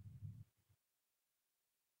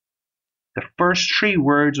 The first 3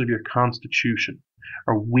 words of your Constitution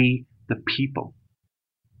are "we the people."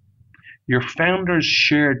 Your founders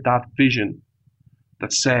shared that vision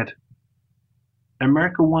that said,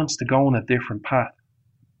 America wants to go on a different path.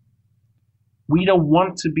 We don't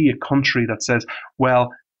want to be a country that says,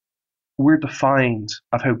 well, we're defined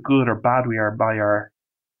of how good or bad we are by our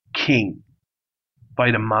king,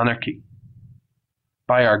 by the monarchy,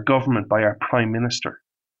 by our government, by our prime minister,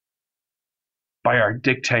 by our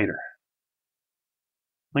dictator.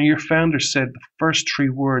 Now, your founders said the first 3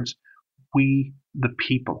 words, "we the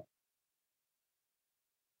people."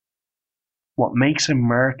 What makes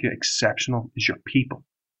America exceptional is your people.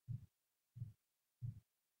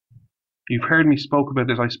 You've heard me spoke about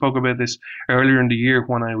this. I spoke about this earlier in the year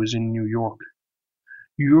when I was in New York.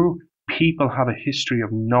 Your people have a history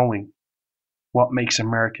of knowing what makes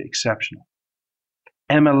America exceptional.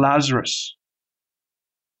 Emma Lazarus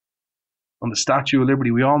on the Statue of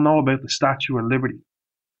Liberty. We all know about the Statue of Liberty.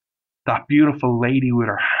 That beautiful lady with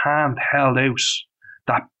her hand held out,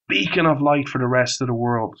 that beacon of light for the rest of the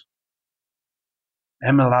world.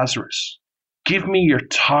 Emma Lazarus, give me your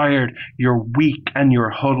tired, your weak, and your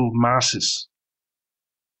huddled masses.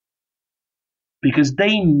 Because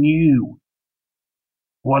they knew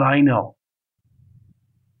what I know,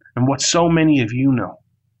 and what so many of you know.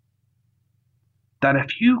 That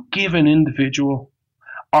if you give an individual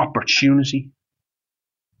opportunity,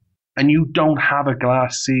 and you don't have a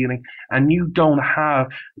glass ceiling, and you don't have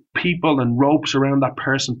people and ropes around that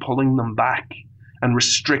person pulling them back and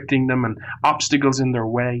restricting them and obstacles in their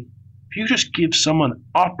way, if you just give someone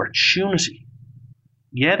opportunity,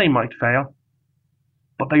 yeah, they might fail,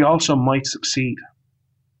 but they also might succeed.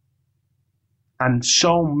 And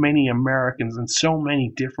so many Americans in so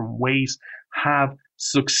many different ways have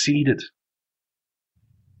succeeded.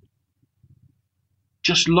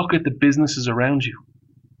 Just look at the businesses around you.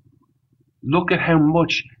 Look at how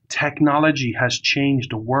much technology has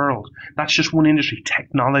changed the world. That's just one industry,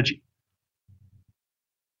 technology.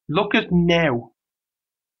 Look at now.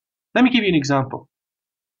 Let me give you an example.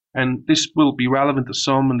 And this will be relevant to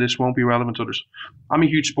some and this won't be relevant to others. I'm a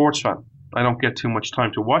huge sports fan. I don't get too much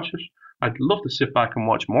time to watch it. I'd love to sit back and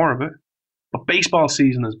watch more of it. But baseball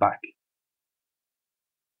season is back.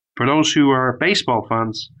 For those who are baseball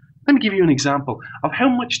fans, let me give you an example of how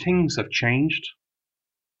much things have changed.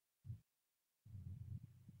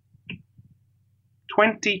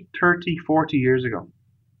 20, 30, 40 years ago,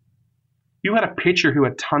 you had a pitcher who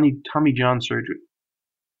had Tommy John surgery.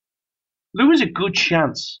 There was a good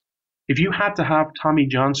chance, if you had to have Tommy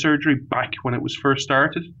John surgery back when it was first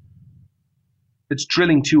started, it's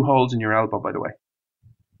drilling 2 holes in your elbow, by the way.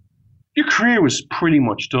 Your career was pretty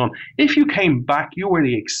much done. If you came back, you were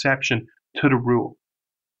the exception to the rule.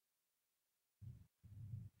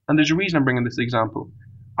 And there's a reason I'm bringing this example.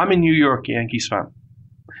 I'm a New York Yankees fan.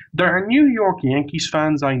 There are New York Yankees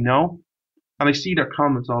fans I know, and I see their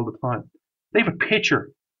comments all the time. They have a pitcher,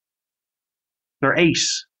 their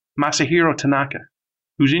ace, Masahiro Tanaka,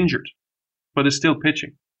 who's injured, but is still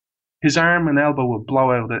pitching. His arm and elbow will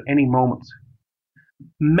blow out at any moment.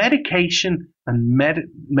 Medication and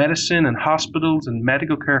medicine and hospitals and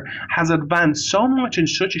medical care has advanced so much in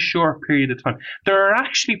such a short period of time. There are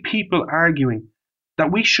actually people arguing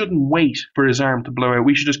that we shouldn't wait for his arm to blow out.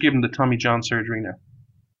 We should just give him the Tommy John surgery now.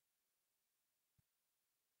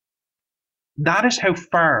 That is how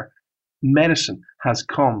far medicine has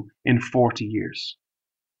come in 40 years.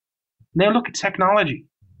 Now look at technology.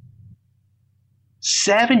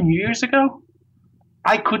 7 years ago,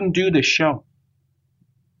 I couldn't do this show.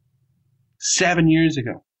 7 years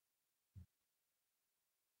ago.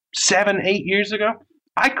 7, 8 years ago,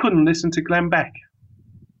 I couldn't listen to Glenn Beck,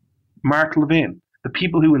 Mark Levin, the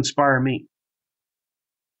people who inspire me.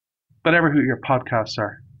 Whatever who your podcasts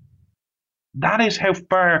are. That is how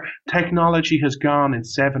far technology has gone in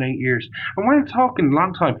 7, 8 years. And we're talking a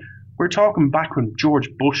long time. We're talking back when George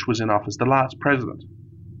Bush was in office, the last president.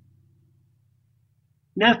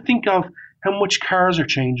 Now think of how much cars are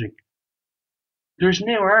changing. There's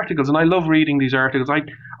now articles, and I love reading these articles.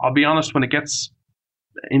 I'll be honest, when it gets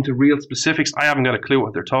into real specifics, I haven't got a clue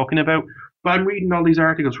what they're talking about. But I'm reading all these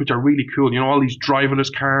articles, which are really cool. All these driverless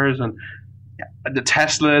cars and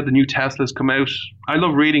the new Teslas come out. I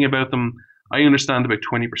love reading about them. I understand about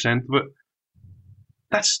 20% of it.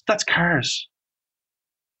 That's cars.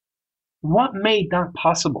 What made that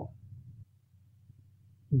possible?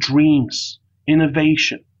 Dreams,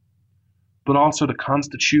 innovation, but also the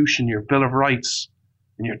Constitution, your Bill of Rights,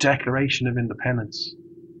 and your Declaration of Independence.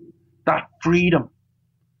 That freedom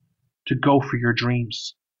to go for your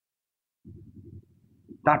dreams.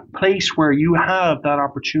 That place where you have that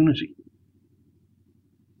opportunity.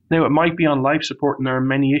 Now, it might be on life support and there are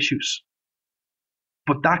many issues,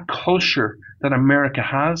 but that culture that America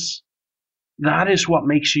has, that is what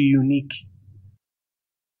makes you unique.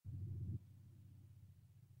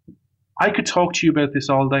 I could talk to you about this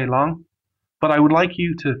all day long, but I would like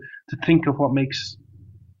you to think of what makes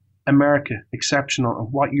America exceptional and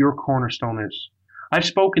what your cornerstone is. I've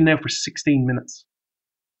spoken now for 16 minutes.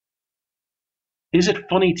 Is it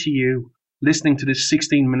funny to you, listening to this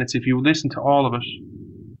 16 minutes, if you listen to all of it,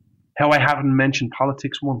 how I haven't mentioned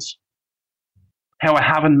politics once? How I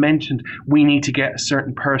haven't mentioned we need to get a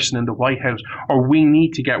certain person in the White House, or we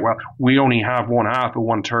need to get, we only have 1/2 or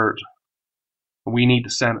 1/3. We need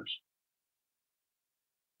the Senate.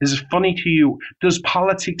 Is it funny to you? Does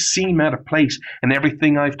politics seem out of place in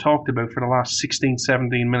everything I've talked about for the last 16,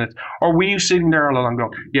 17 minutes? Or were you sitting there all along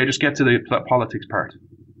going, yeah, just get to the politics part.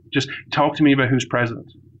 Just talk to me about who's president.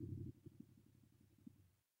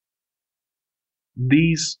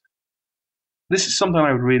 This is something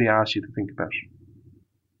I would really ask you to think about.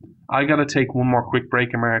 I got to take one more quick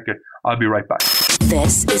break, America. I'll be right back.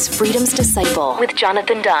 This is Freedom's Disciple with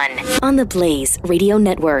Jonathan Dunn on the Blaze Radio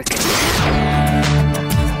Network.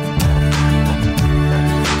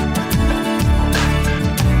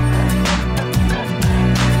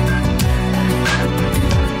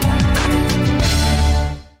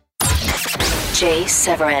 Jay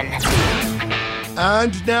Severin.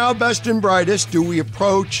 And now, best and brightest, do we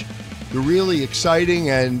approach the really exciting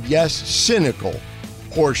and, yes, cynical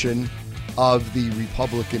portion of the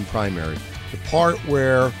Republican primary. The part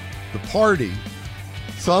where the party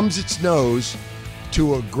thumbs its nose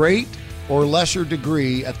to a great or lesser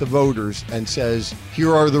degree at the voters and says,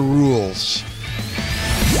 here are the rules.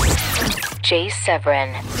 Jay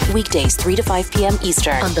Severin. Weekdays 3 to 5 p.m.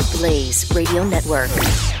 Eastern on the Blaze Radio Network.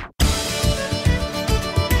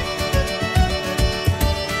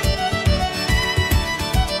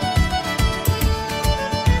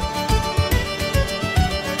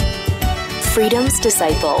 Freedom's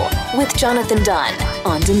Disciple with Jonathan Dunn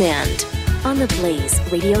on demand on the Blaze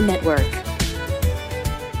Radio Network.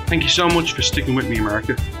 Thank you so much for sticking with me,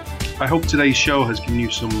 America. I hope today's show has given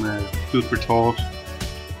you some food for thought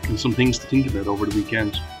and some things to think about over the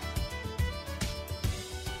weekend.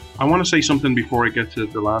 I want to say something before I get to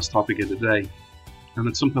the last topic of the day, and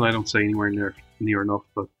it's something I don't say anywhere near enough,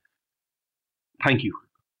 but thank you.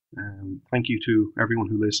 Thank you to everyone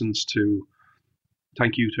who listens,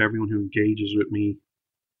 thank you to everyone who engages with me,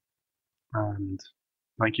 and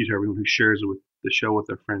thank you to everyone who shares the show with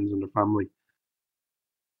their friends and their family.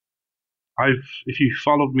 If you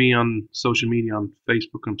followed me on social media, on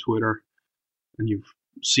Facebook and Twitter, and you've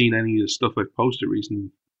seen any of the stuff I've posted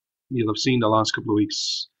recently, you'll have seen the last couple of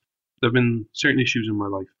weeks, there have been certain issues in my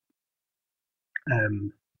life.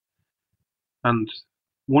 And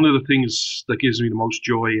one of the things that gives me the most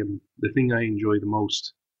joy, and the thing I enjoy the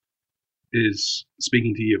most, is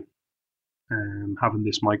speaking to you, having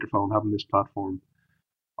this microphone, having this platform.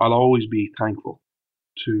 I'll always be thankful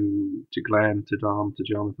to Glenn, to Dom, to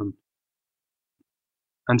Jonathan,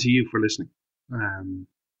 and to you for listening.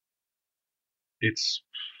 It's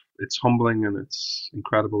humbling and it's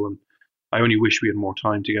incredible, and I only wish we had more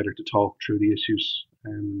time together to talk through the issues.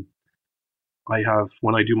 When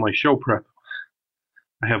I do my show prep,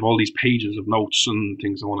 I have all these pages of notes and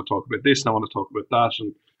things. I want to talk about this and I want to talk about that,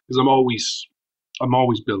 and because I'm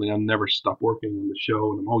always building. I never stop working on the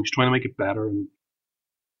show, and I'm always trying to make it better. And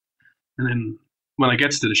then when I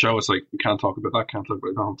get to the show, it's like, we can't talk about that, can't talk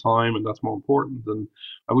about that on time, and that's more important. And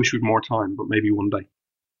I wish we had more time, but maybe one day.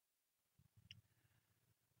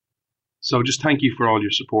 So just thank you for all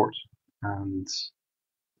your support, and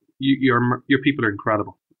your people are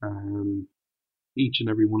incredible. Each and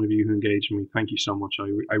every one of you who engage with me, thank you so much.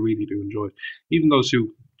 I really do enjoy it. Even those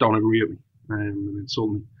who don't agree with me and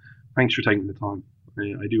insult me, thanks for taking the time.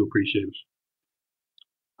 I do appreciate it.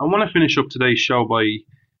 I want to finish up today's show by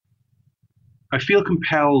I feel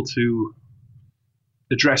compelled to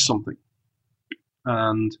address something.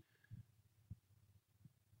 And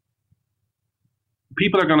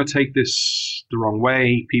people are going to take this the wrong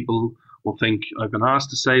way. People will think I've been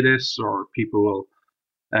asked to say this, or people will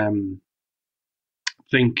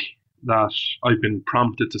think that I've been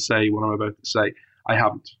prompted to say what I'm about to say. I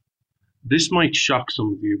haven't. This might shock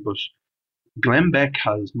some of you, but Glenn Beck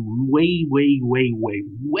has way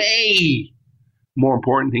more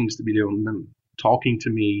important things to be doing than talking to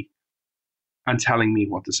me and telling me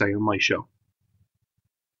what to say on my show.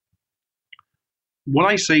 What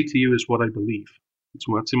I say to you is what I believe. It's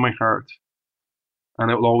what's in my heart.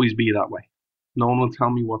 And it will always be that way. No one will tell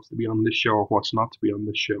me what's to be on this show or what's not to be on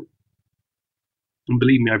this show. And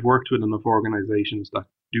believe me, I've worked with enough organizations that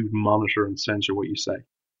do monitor and censor what you say.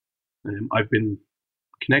 I've been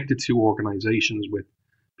connected to organizations with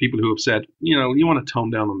people who have said, you want to tone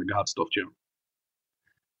down on the God stuff, Jim.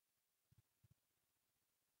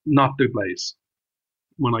 Not the Blaze.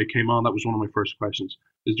 When I came on, that was one of my first questions.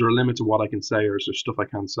 Is there a limit to what I can say, or is there stuff I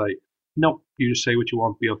can't say? No, you just say what you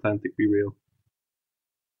want, be authentic, be real.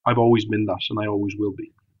 I've always been that, and I always will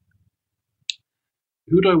be.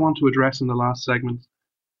 Who do I want to address in the last segment?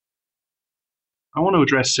 I want to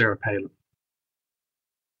address Sarah Palin.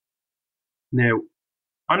 Now,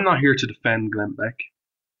 I'm not here to defend Glenn Beck.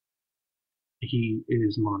 He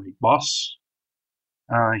is my boss.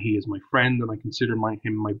 He is my friend, and I consider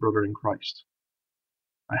him my brother in Christ.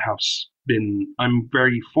 I'm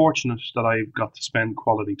very fortunate that I've got to spend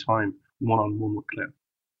quality time one-on-one with Glenn.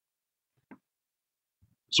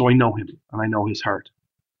 So I know him, and I know his heart.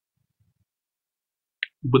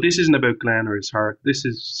 But this isn't about Glenn or his heart. This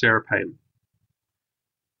is Sarah Palin.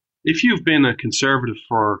 If you've been a conservative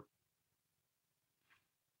for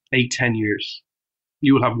 8-10 years,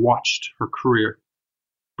 you will have watched her career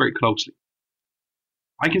very closely.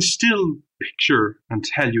 I can still picture and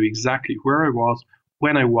tell you exactly where I was,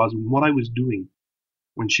 when I was, and what I was doing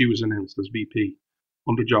when she was announced as VP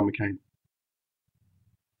under John McCain.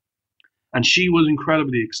 And she was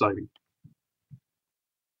incredibly exciting.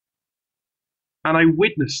 And I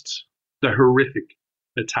witnessed the horrific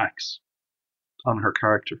attacks on her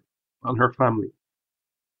character, on her family,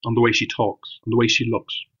 on the way she talks, on the way she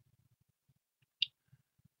looks.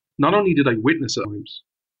 Not only did I witness it at times,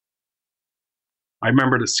 I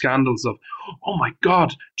remember the scandals of, oh my God,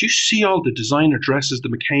 do you see all the designer dresses the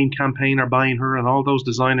McCain campaign are buying her and all those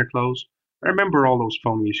designer clothes? I remember all those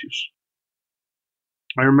phony issues.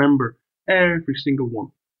 I remember every single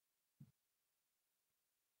one.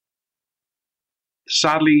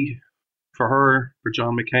 Sadly for her, for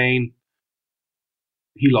John McCain,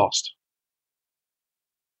 he lost.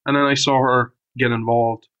 And then I saw her get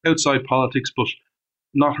involved outside politics, but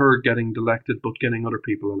not her getting elected, but getting other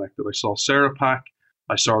people elected. I saw Sarah Pack.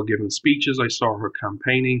 I saw her giving speeches. I saw her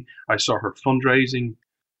campaigning. I saw her fundraising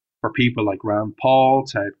for people like Rand Paul,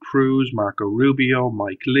 Ted Cruz, Marco Rubio,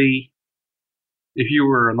 Mike Lee. If you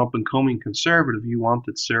were an up-and-coming conservative, you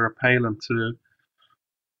wanted Sarah Palin to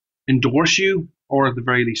endorse you, or at the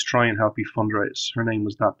very least try and help you fundraise. Her name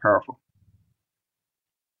was that powerful.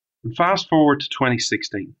 And fast forward to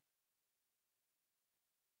 2016.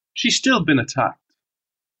 She's still been attacked.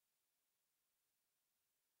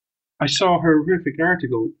 I saw a horrific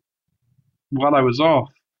article while I was off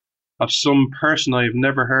of some person I've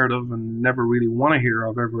never heard of and never really want to hear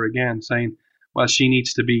of ever again saying, well, she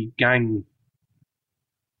needs to be gang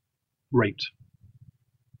raped.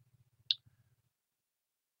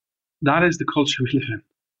 That is the culture we live in.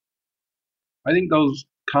 I think those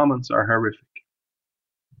comments are horrific.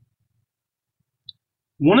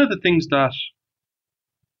 One of the things that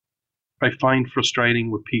I find frustrating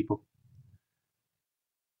with people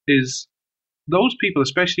is those people,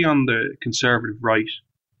 especially on the conservative right,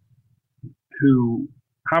 who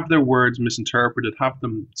have their words misinterpreted, have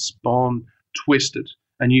them spun, twisted,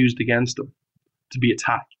 and used against them to be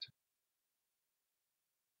attacked.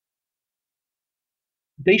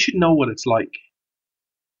 They should know what it's like.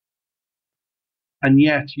 And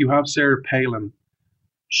yet you have Sarah Palin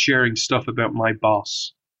sharing stuff about my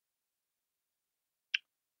boss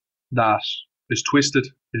that is twisted,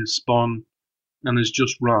 is spun, and is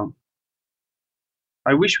just wrong.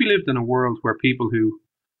 I wish we lived in a world where people who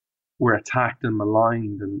were attacked and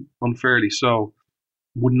maligned, and unfairly so,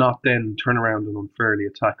 would not then turn around and unfairly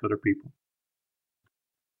attack other people.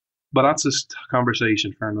 But that's a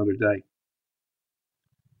conversation for another day.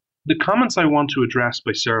 The comments I want to address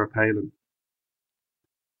by Sarah Palin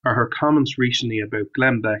are her comments recently about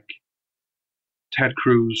Glenn Beck, Ted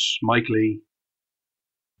Cruz, Mike Lee.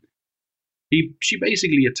 She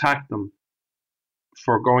basically attacked them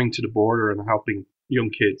for going to the border and helping young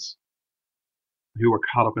kids. who were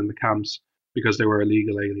caught up in the camps because they were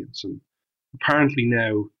illegal aliens. And apparently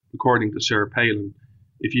now, according to Sarah Palin,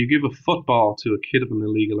 if you give a football to a kid of an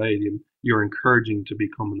illegal alien, you're encouraging to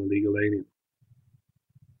become an illegal alien.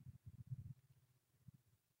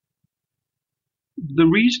 The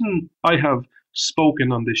reason I have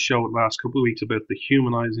spoken on this show the last couple of weeks about the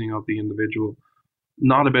humanizing of the individual,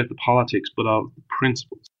 not about the politics, but of the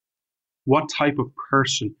principles. What type of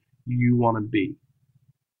person you want to be.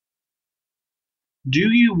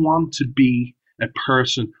 Do you want to be a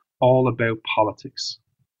person all about politics?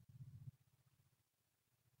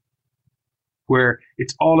 Where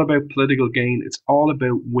it's all about political gain, it's all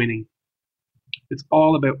about winning, it's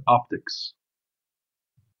all about optics?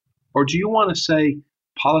 Or do you want to say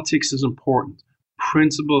politics is important,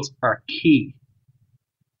 principles are key,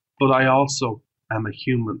 but I also am a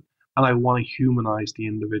human and I want to humanize the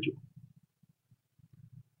individual?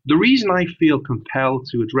 The reason I feel compelled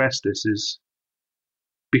to address this is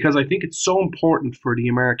because I think it's so important for the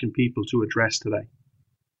American people to address today.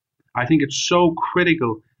 I think it's so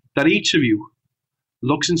critical that each of you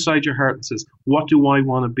looks inside your heart and says, what do I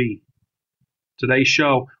want to be? Today's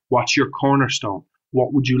show, what's your cornerstone?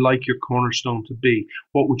 What would you like your cornerstone to be?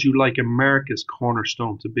 What would you like America's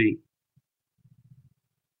cornerstone to be?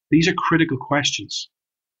 These are critical questions.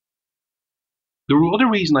 The other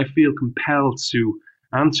reason I feel compelled to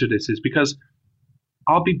answer this is because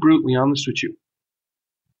I'll be brutally honest with you.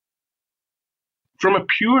 From a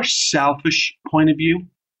pure selfish point of view,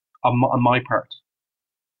 on my part,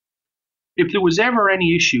 if there was ever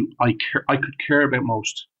any issue I could care about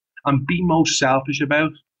most and be most selfish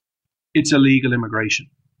about, it's illegal immigration.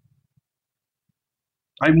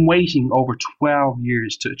 I'm waiting over 12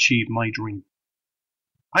 years to achieve my dream.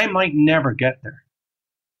 I might never get there.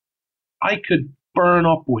 I could burn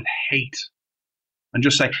up with hate and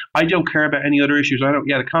just say, I don't care about any other issues.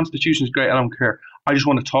 The Constitution is great. I don't care. I just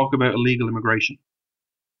want to talk about illegal immigration.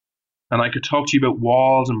 And I could talk to you about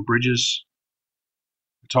walls and bridges.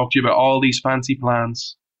 Talk to you about all these fancy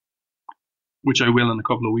plans, which I will in a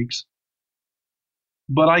couple of weeks.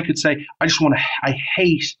 But I could say, I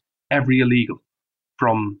hate every illegal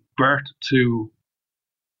from birth to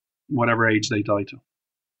whatever age they die to.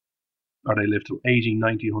 Or they live to 80,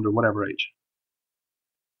 90, 100, whatever age.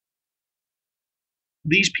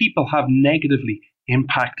 These people have negatively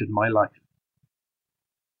impacted my life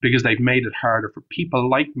because they've made it harder for people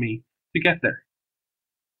like me to get there.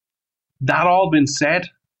 That all been said,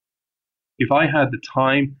 if I had the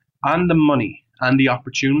time and the money and the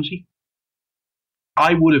opportunity,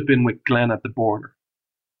 I would have been with Glenn at the border,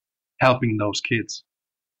 helping those kids.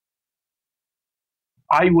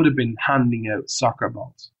 I would have been handing out soccer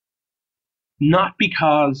balls. Not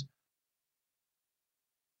because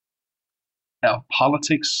of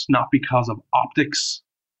politics, not because of optics,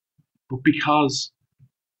 but because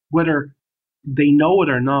whether they know it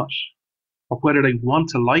or not, or whether they want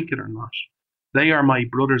to like it or not, they are my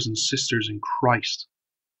brothers and sisters in Christ.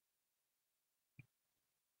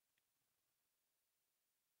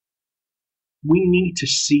 We need to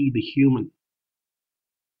see the human.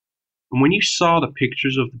 And when you saw the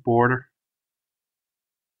pictures of the border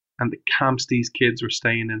and the camps these kids were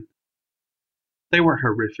staying in, they were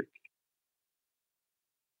horrific.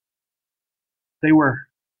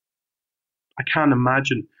 I can't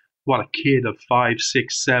imagine what a kid of 5,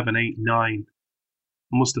 6, 7, 8, 9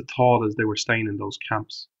 must have thought as they were staying in those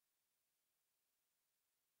camps.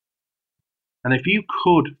 And if you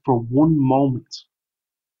could, for one moment,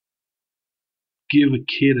 give a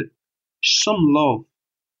kid some love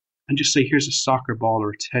and just say, here's a soccer ball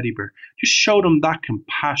or a teddy bear, just show them that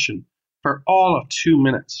compassion for all of 2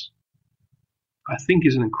 minutes, I think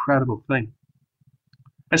is an incredible thing.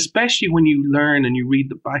 Especially when you learn and you read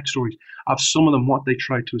the backstories of some of them, what they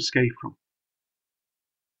tried to escape from.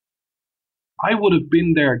 I would have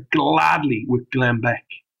been there gladly with Glenn Beck,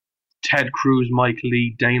 Ted Cruz, Mike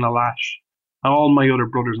Lee, Dana Lash, and all my other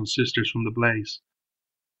brothers and sisters from the Blaze.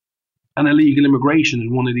 And illegal immigration is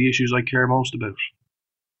one of the issues I care most about.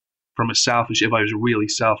 If I was a really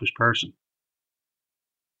selfish person.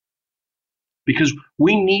 Because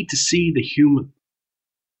we need to see the human.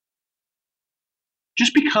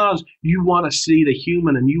 Just because you want to see the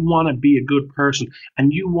human and you want to be a good person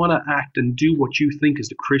and you want to act and do what you think is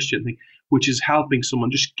the Christian thing, which is helping someone,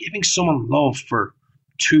 just giving someone love for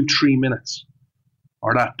 2-3 minutes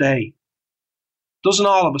or that day, doesn't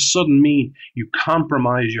all of a sudden mean you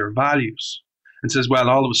compromise your values and says, well,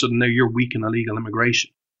 all of a sudden now you're weak in illegal immigration.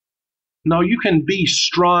 No, you can be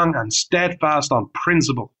strong and steadfast on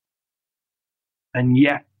principle and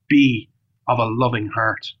yet be of a loving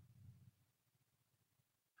heart.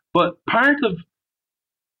 But part of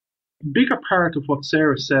bigger part of what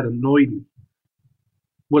Sarah said annoyed me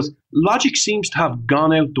was logic seems to have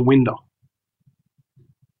gone out the window.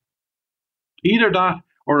 Either that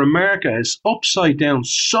or America is upside down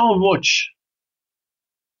so much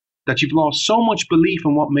that you've lost so much belief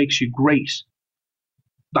in what makes you great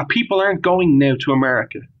that people aren't going now to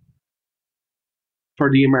America for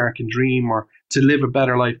the American dream or to live a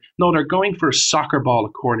better life. No, they're going for a soccer ball,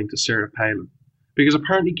 according to Sarah Palin. Because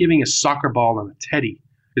apparently giving a soccer ball and a teddy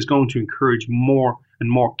is going to encourage more and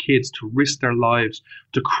more kids to risk their lives,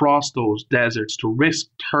 to cross those deserts, to risk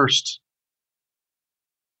thirst,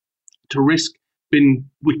 to risk being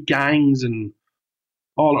with gangs and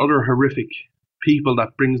all other horrific people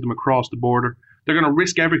that brings them across the border. They're going to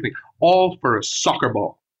risk everything, all for a soccer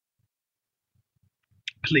ball.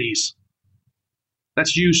 Please,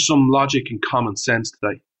 let's use some logic and common sense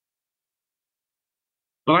today.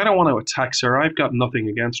 But I don't want to attack Sarah. I've got nothing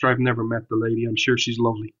against her. I've never met the lady. I'm sure she's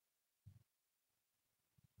lovely.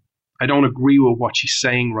 I don't agree with what she's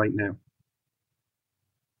saying right now.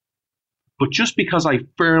 But just because I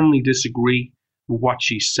firmly disagree with what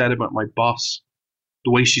she said about my boss,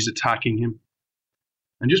 the way she's attacking him,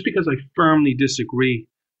 and just because I firmly disagree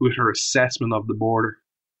with her assessment of the border,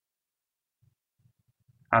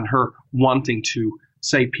 and her wanting to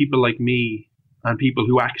say people like me and people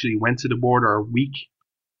who actually went to the border are weak,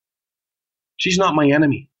 she's not my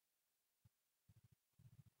enemy.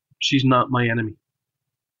 She's not my enemy.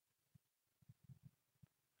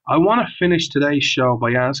 I want to finish today's show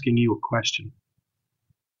by asking you a question.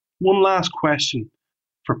 One last question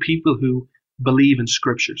for people who believe in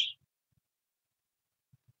scriptures.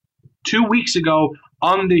 2 weeks ago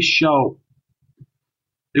on this show,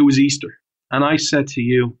 it was Easter, and I said to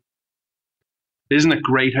you, isn't it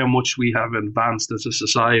great how much we have advanced as a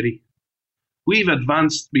society? We've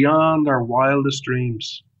advanced beyond our wildest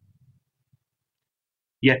dreams.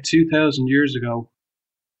 Yet 2,000 years ago,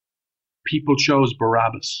 people chose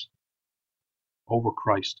Barabbas over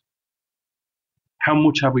Christ. How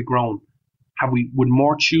much have we grown? Would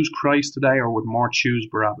more choose Christ today, or would more choose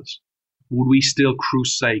Barabbas? Would we still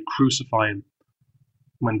crucify him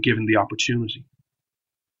when given the opportunity?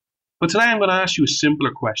 But today I'm going to ask you a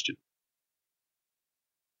simpler question.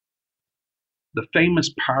 The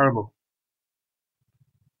famous parable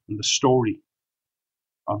and the story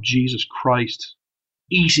of Jesus Christ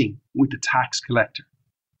eating with the tax collector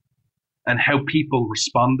and how people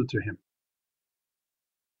responded to him,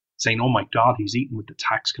 saying, oh my God, he's eating with the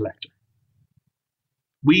tax collector.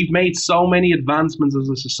 We've made so many advancements as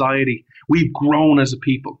a society. We've grown as a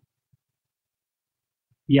people.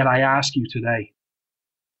 Yet I ask you today,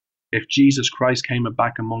 if Jesus Christ came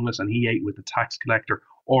back among us and he ate with the tax collector,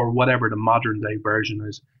 or whatever the modern day version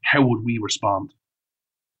is, how would we respond?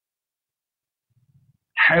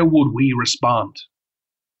 How would we respond?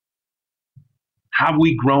 Have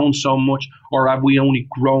we grown so much, or have we only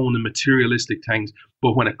grown in materialistic things?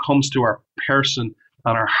 But when it comes to our person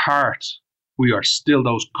and our heart, we are still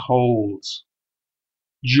those coals,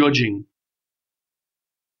 judging,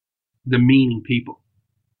 demeaning people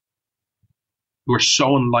who are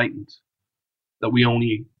so enlightened that we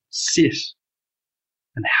only sit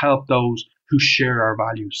and help those who share our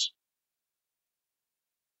values.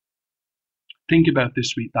 Think about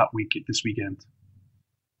this weekend.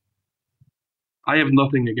 I have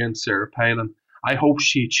nothing against Sarah Palin. I hope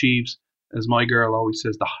she achieves, as my girl always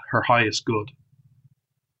says, her highest good.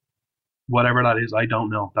 Whatever that is, I don't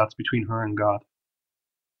know. That's between her and God.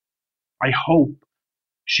 I hope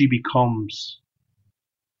she becomes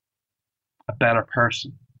a better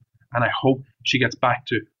person. And I hope she gets back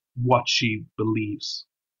to what she believes.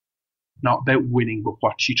 Not about winning, but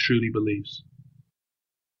what she truly believes.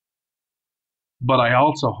 But I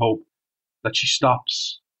also hope that she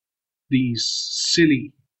stops these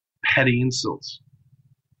silly, petty insults.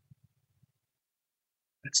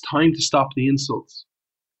 It's time to stop the insults.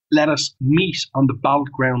 Let us meet on the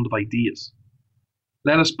battleground of ideas.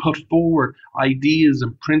 Let us put forward ideas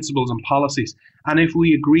and principles and policies. And if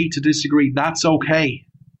we agree to disagree, that's okay.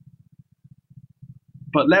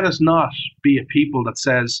 But let us not be a people that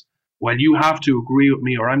says, well, you have to agree with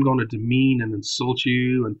me or I'm going to demean and insult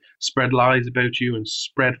you and spread lies about you and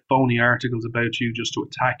spread phony articles about you just to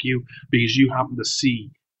attack you because you happen to see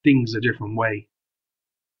things a different way.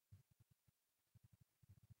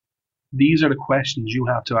 These are the questions you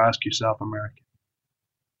have to ask yourself, America.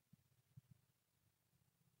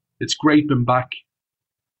 It's great being back.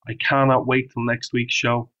 I cannot wait till next week's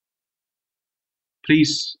show.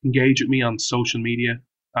 Please engage with me on social media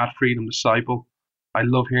at Freedom Disciple. I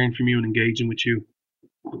love hearing from you and engaging with you.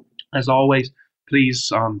 As always,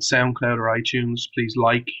 please on SoundCloud or iTunes, please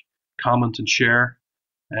like, comment and share.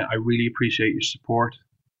 I really appreciate your support.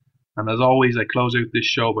 And as always, I close out this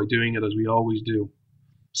show by doing it as we always do.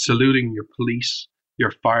 Saluting your police,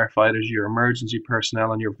 your firefighters, your emergency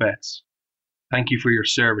personnel, and your vets. Thank you for your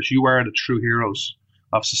service. You are the true heroes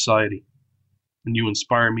of society. And you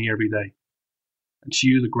inspire me every day. And to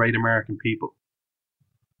you, the great American people.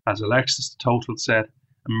 As Alexis the Total said,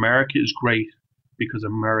 America is great because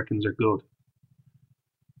Americans are good.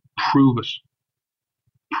 Prove it.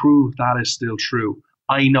 Prove that is still true.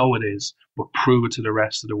 I know it is, but prove it to the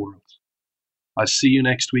rest of the world. I'll see you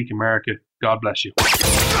next week, America. God bless you.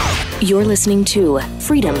 You're listening to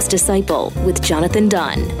Freedom's Disciple with Jonathan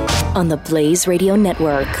Dunn on the Blaze Radio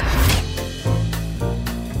Network.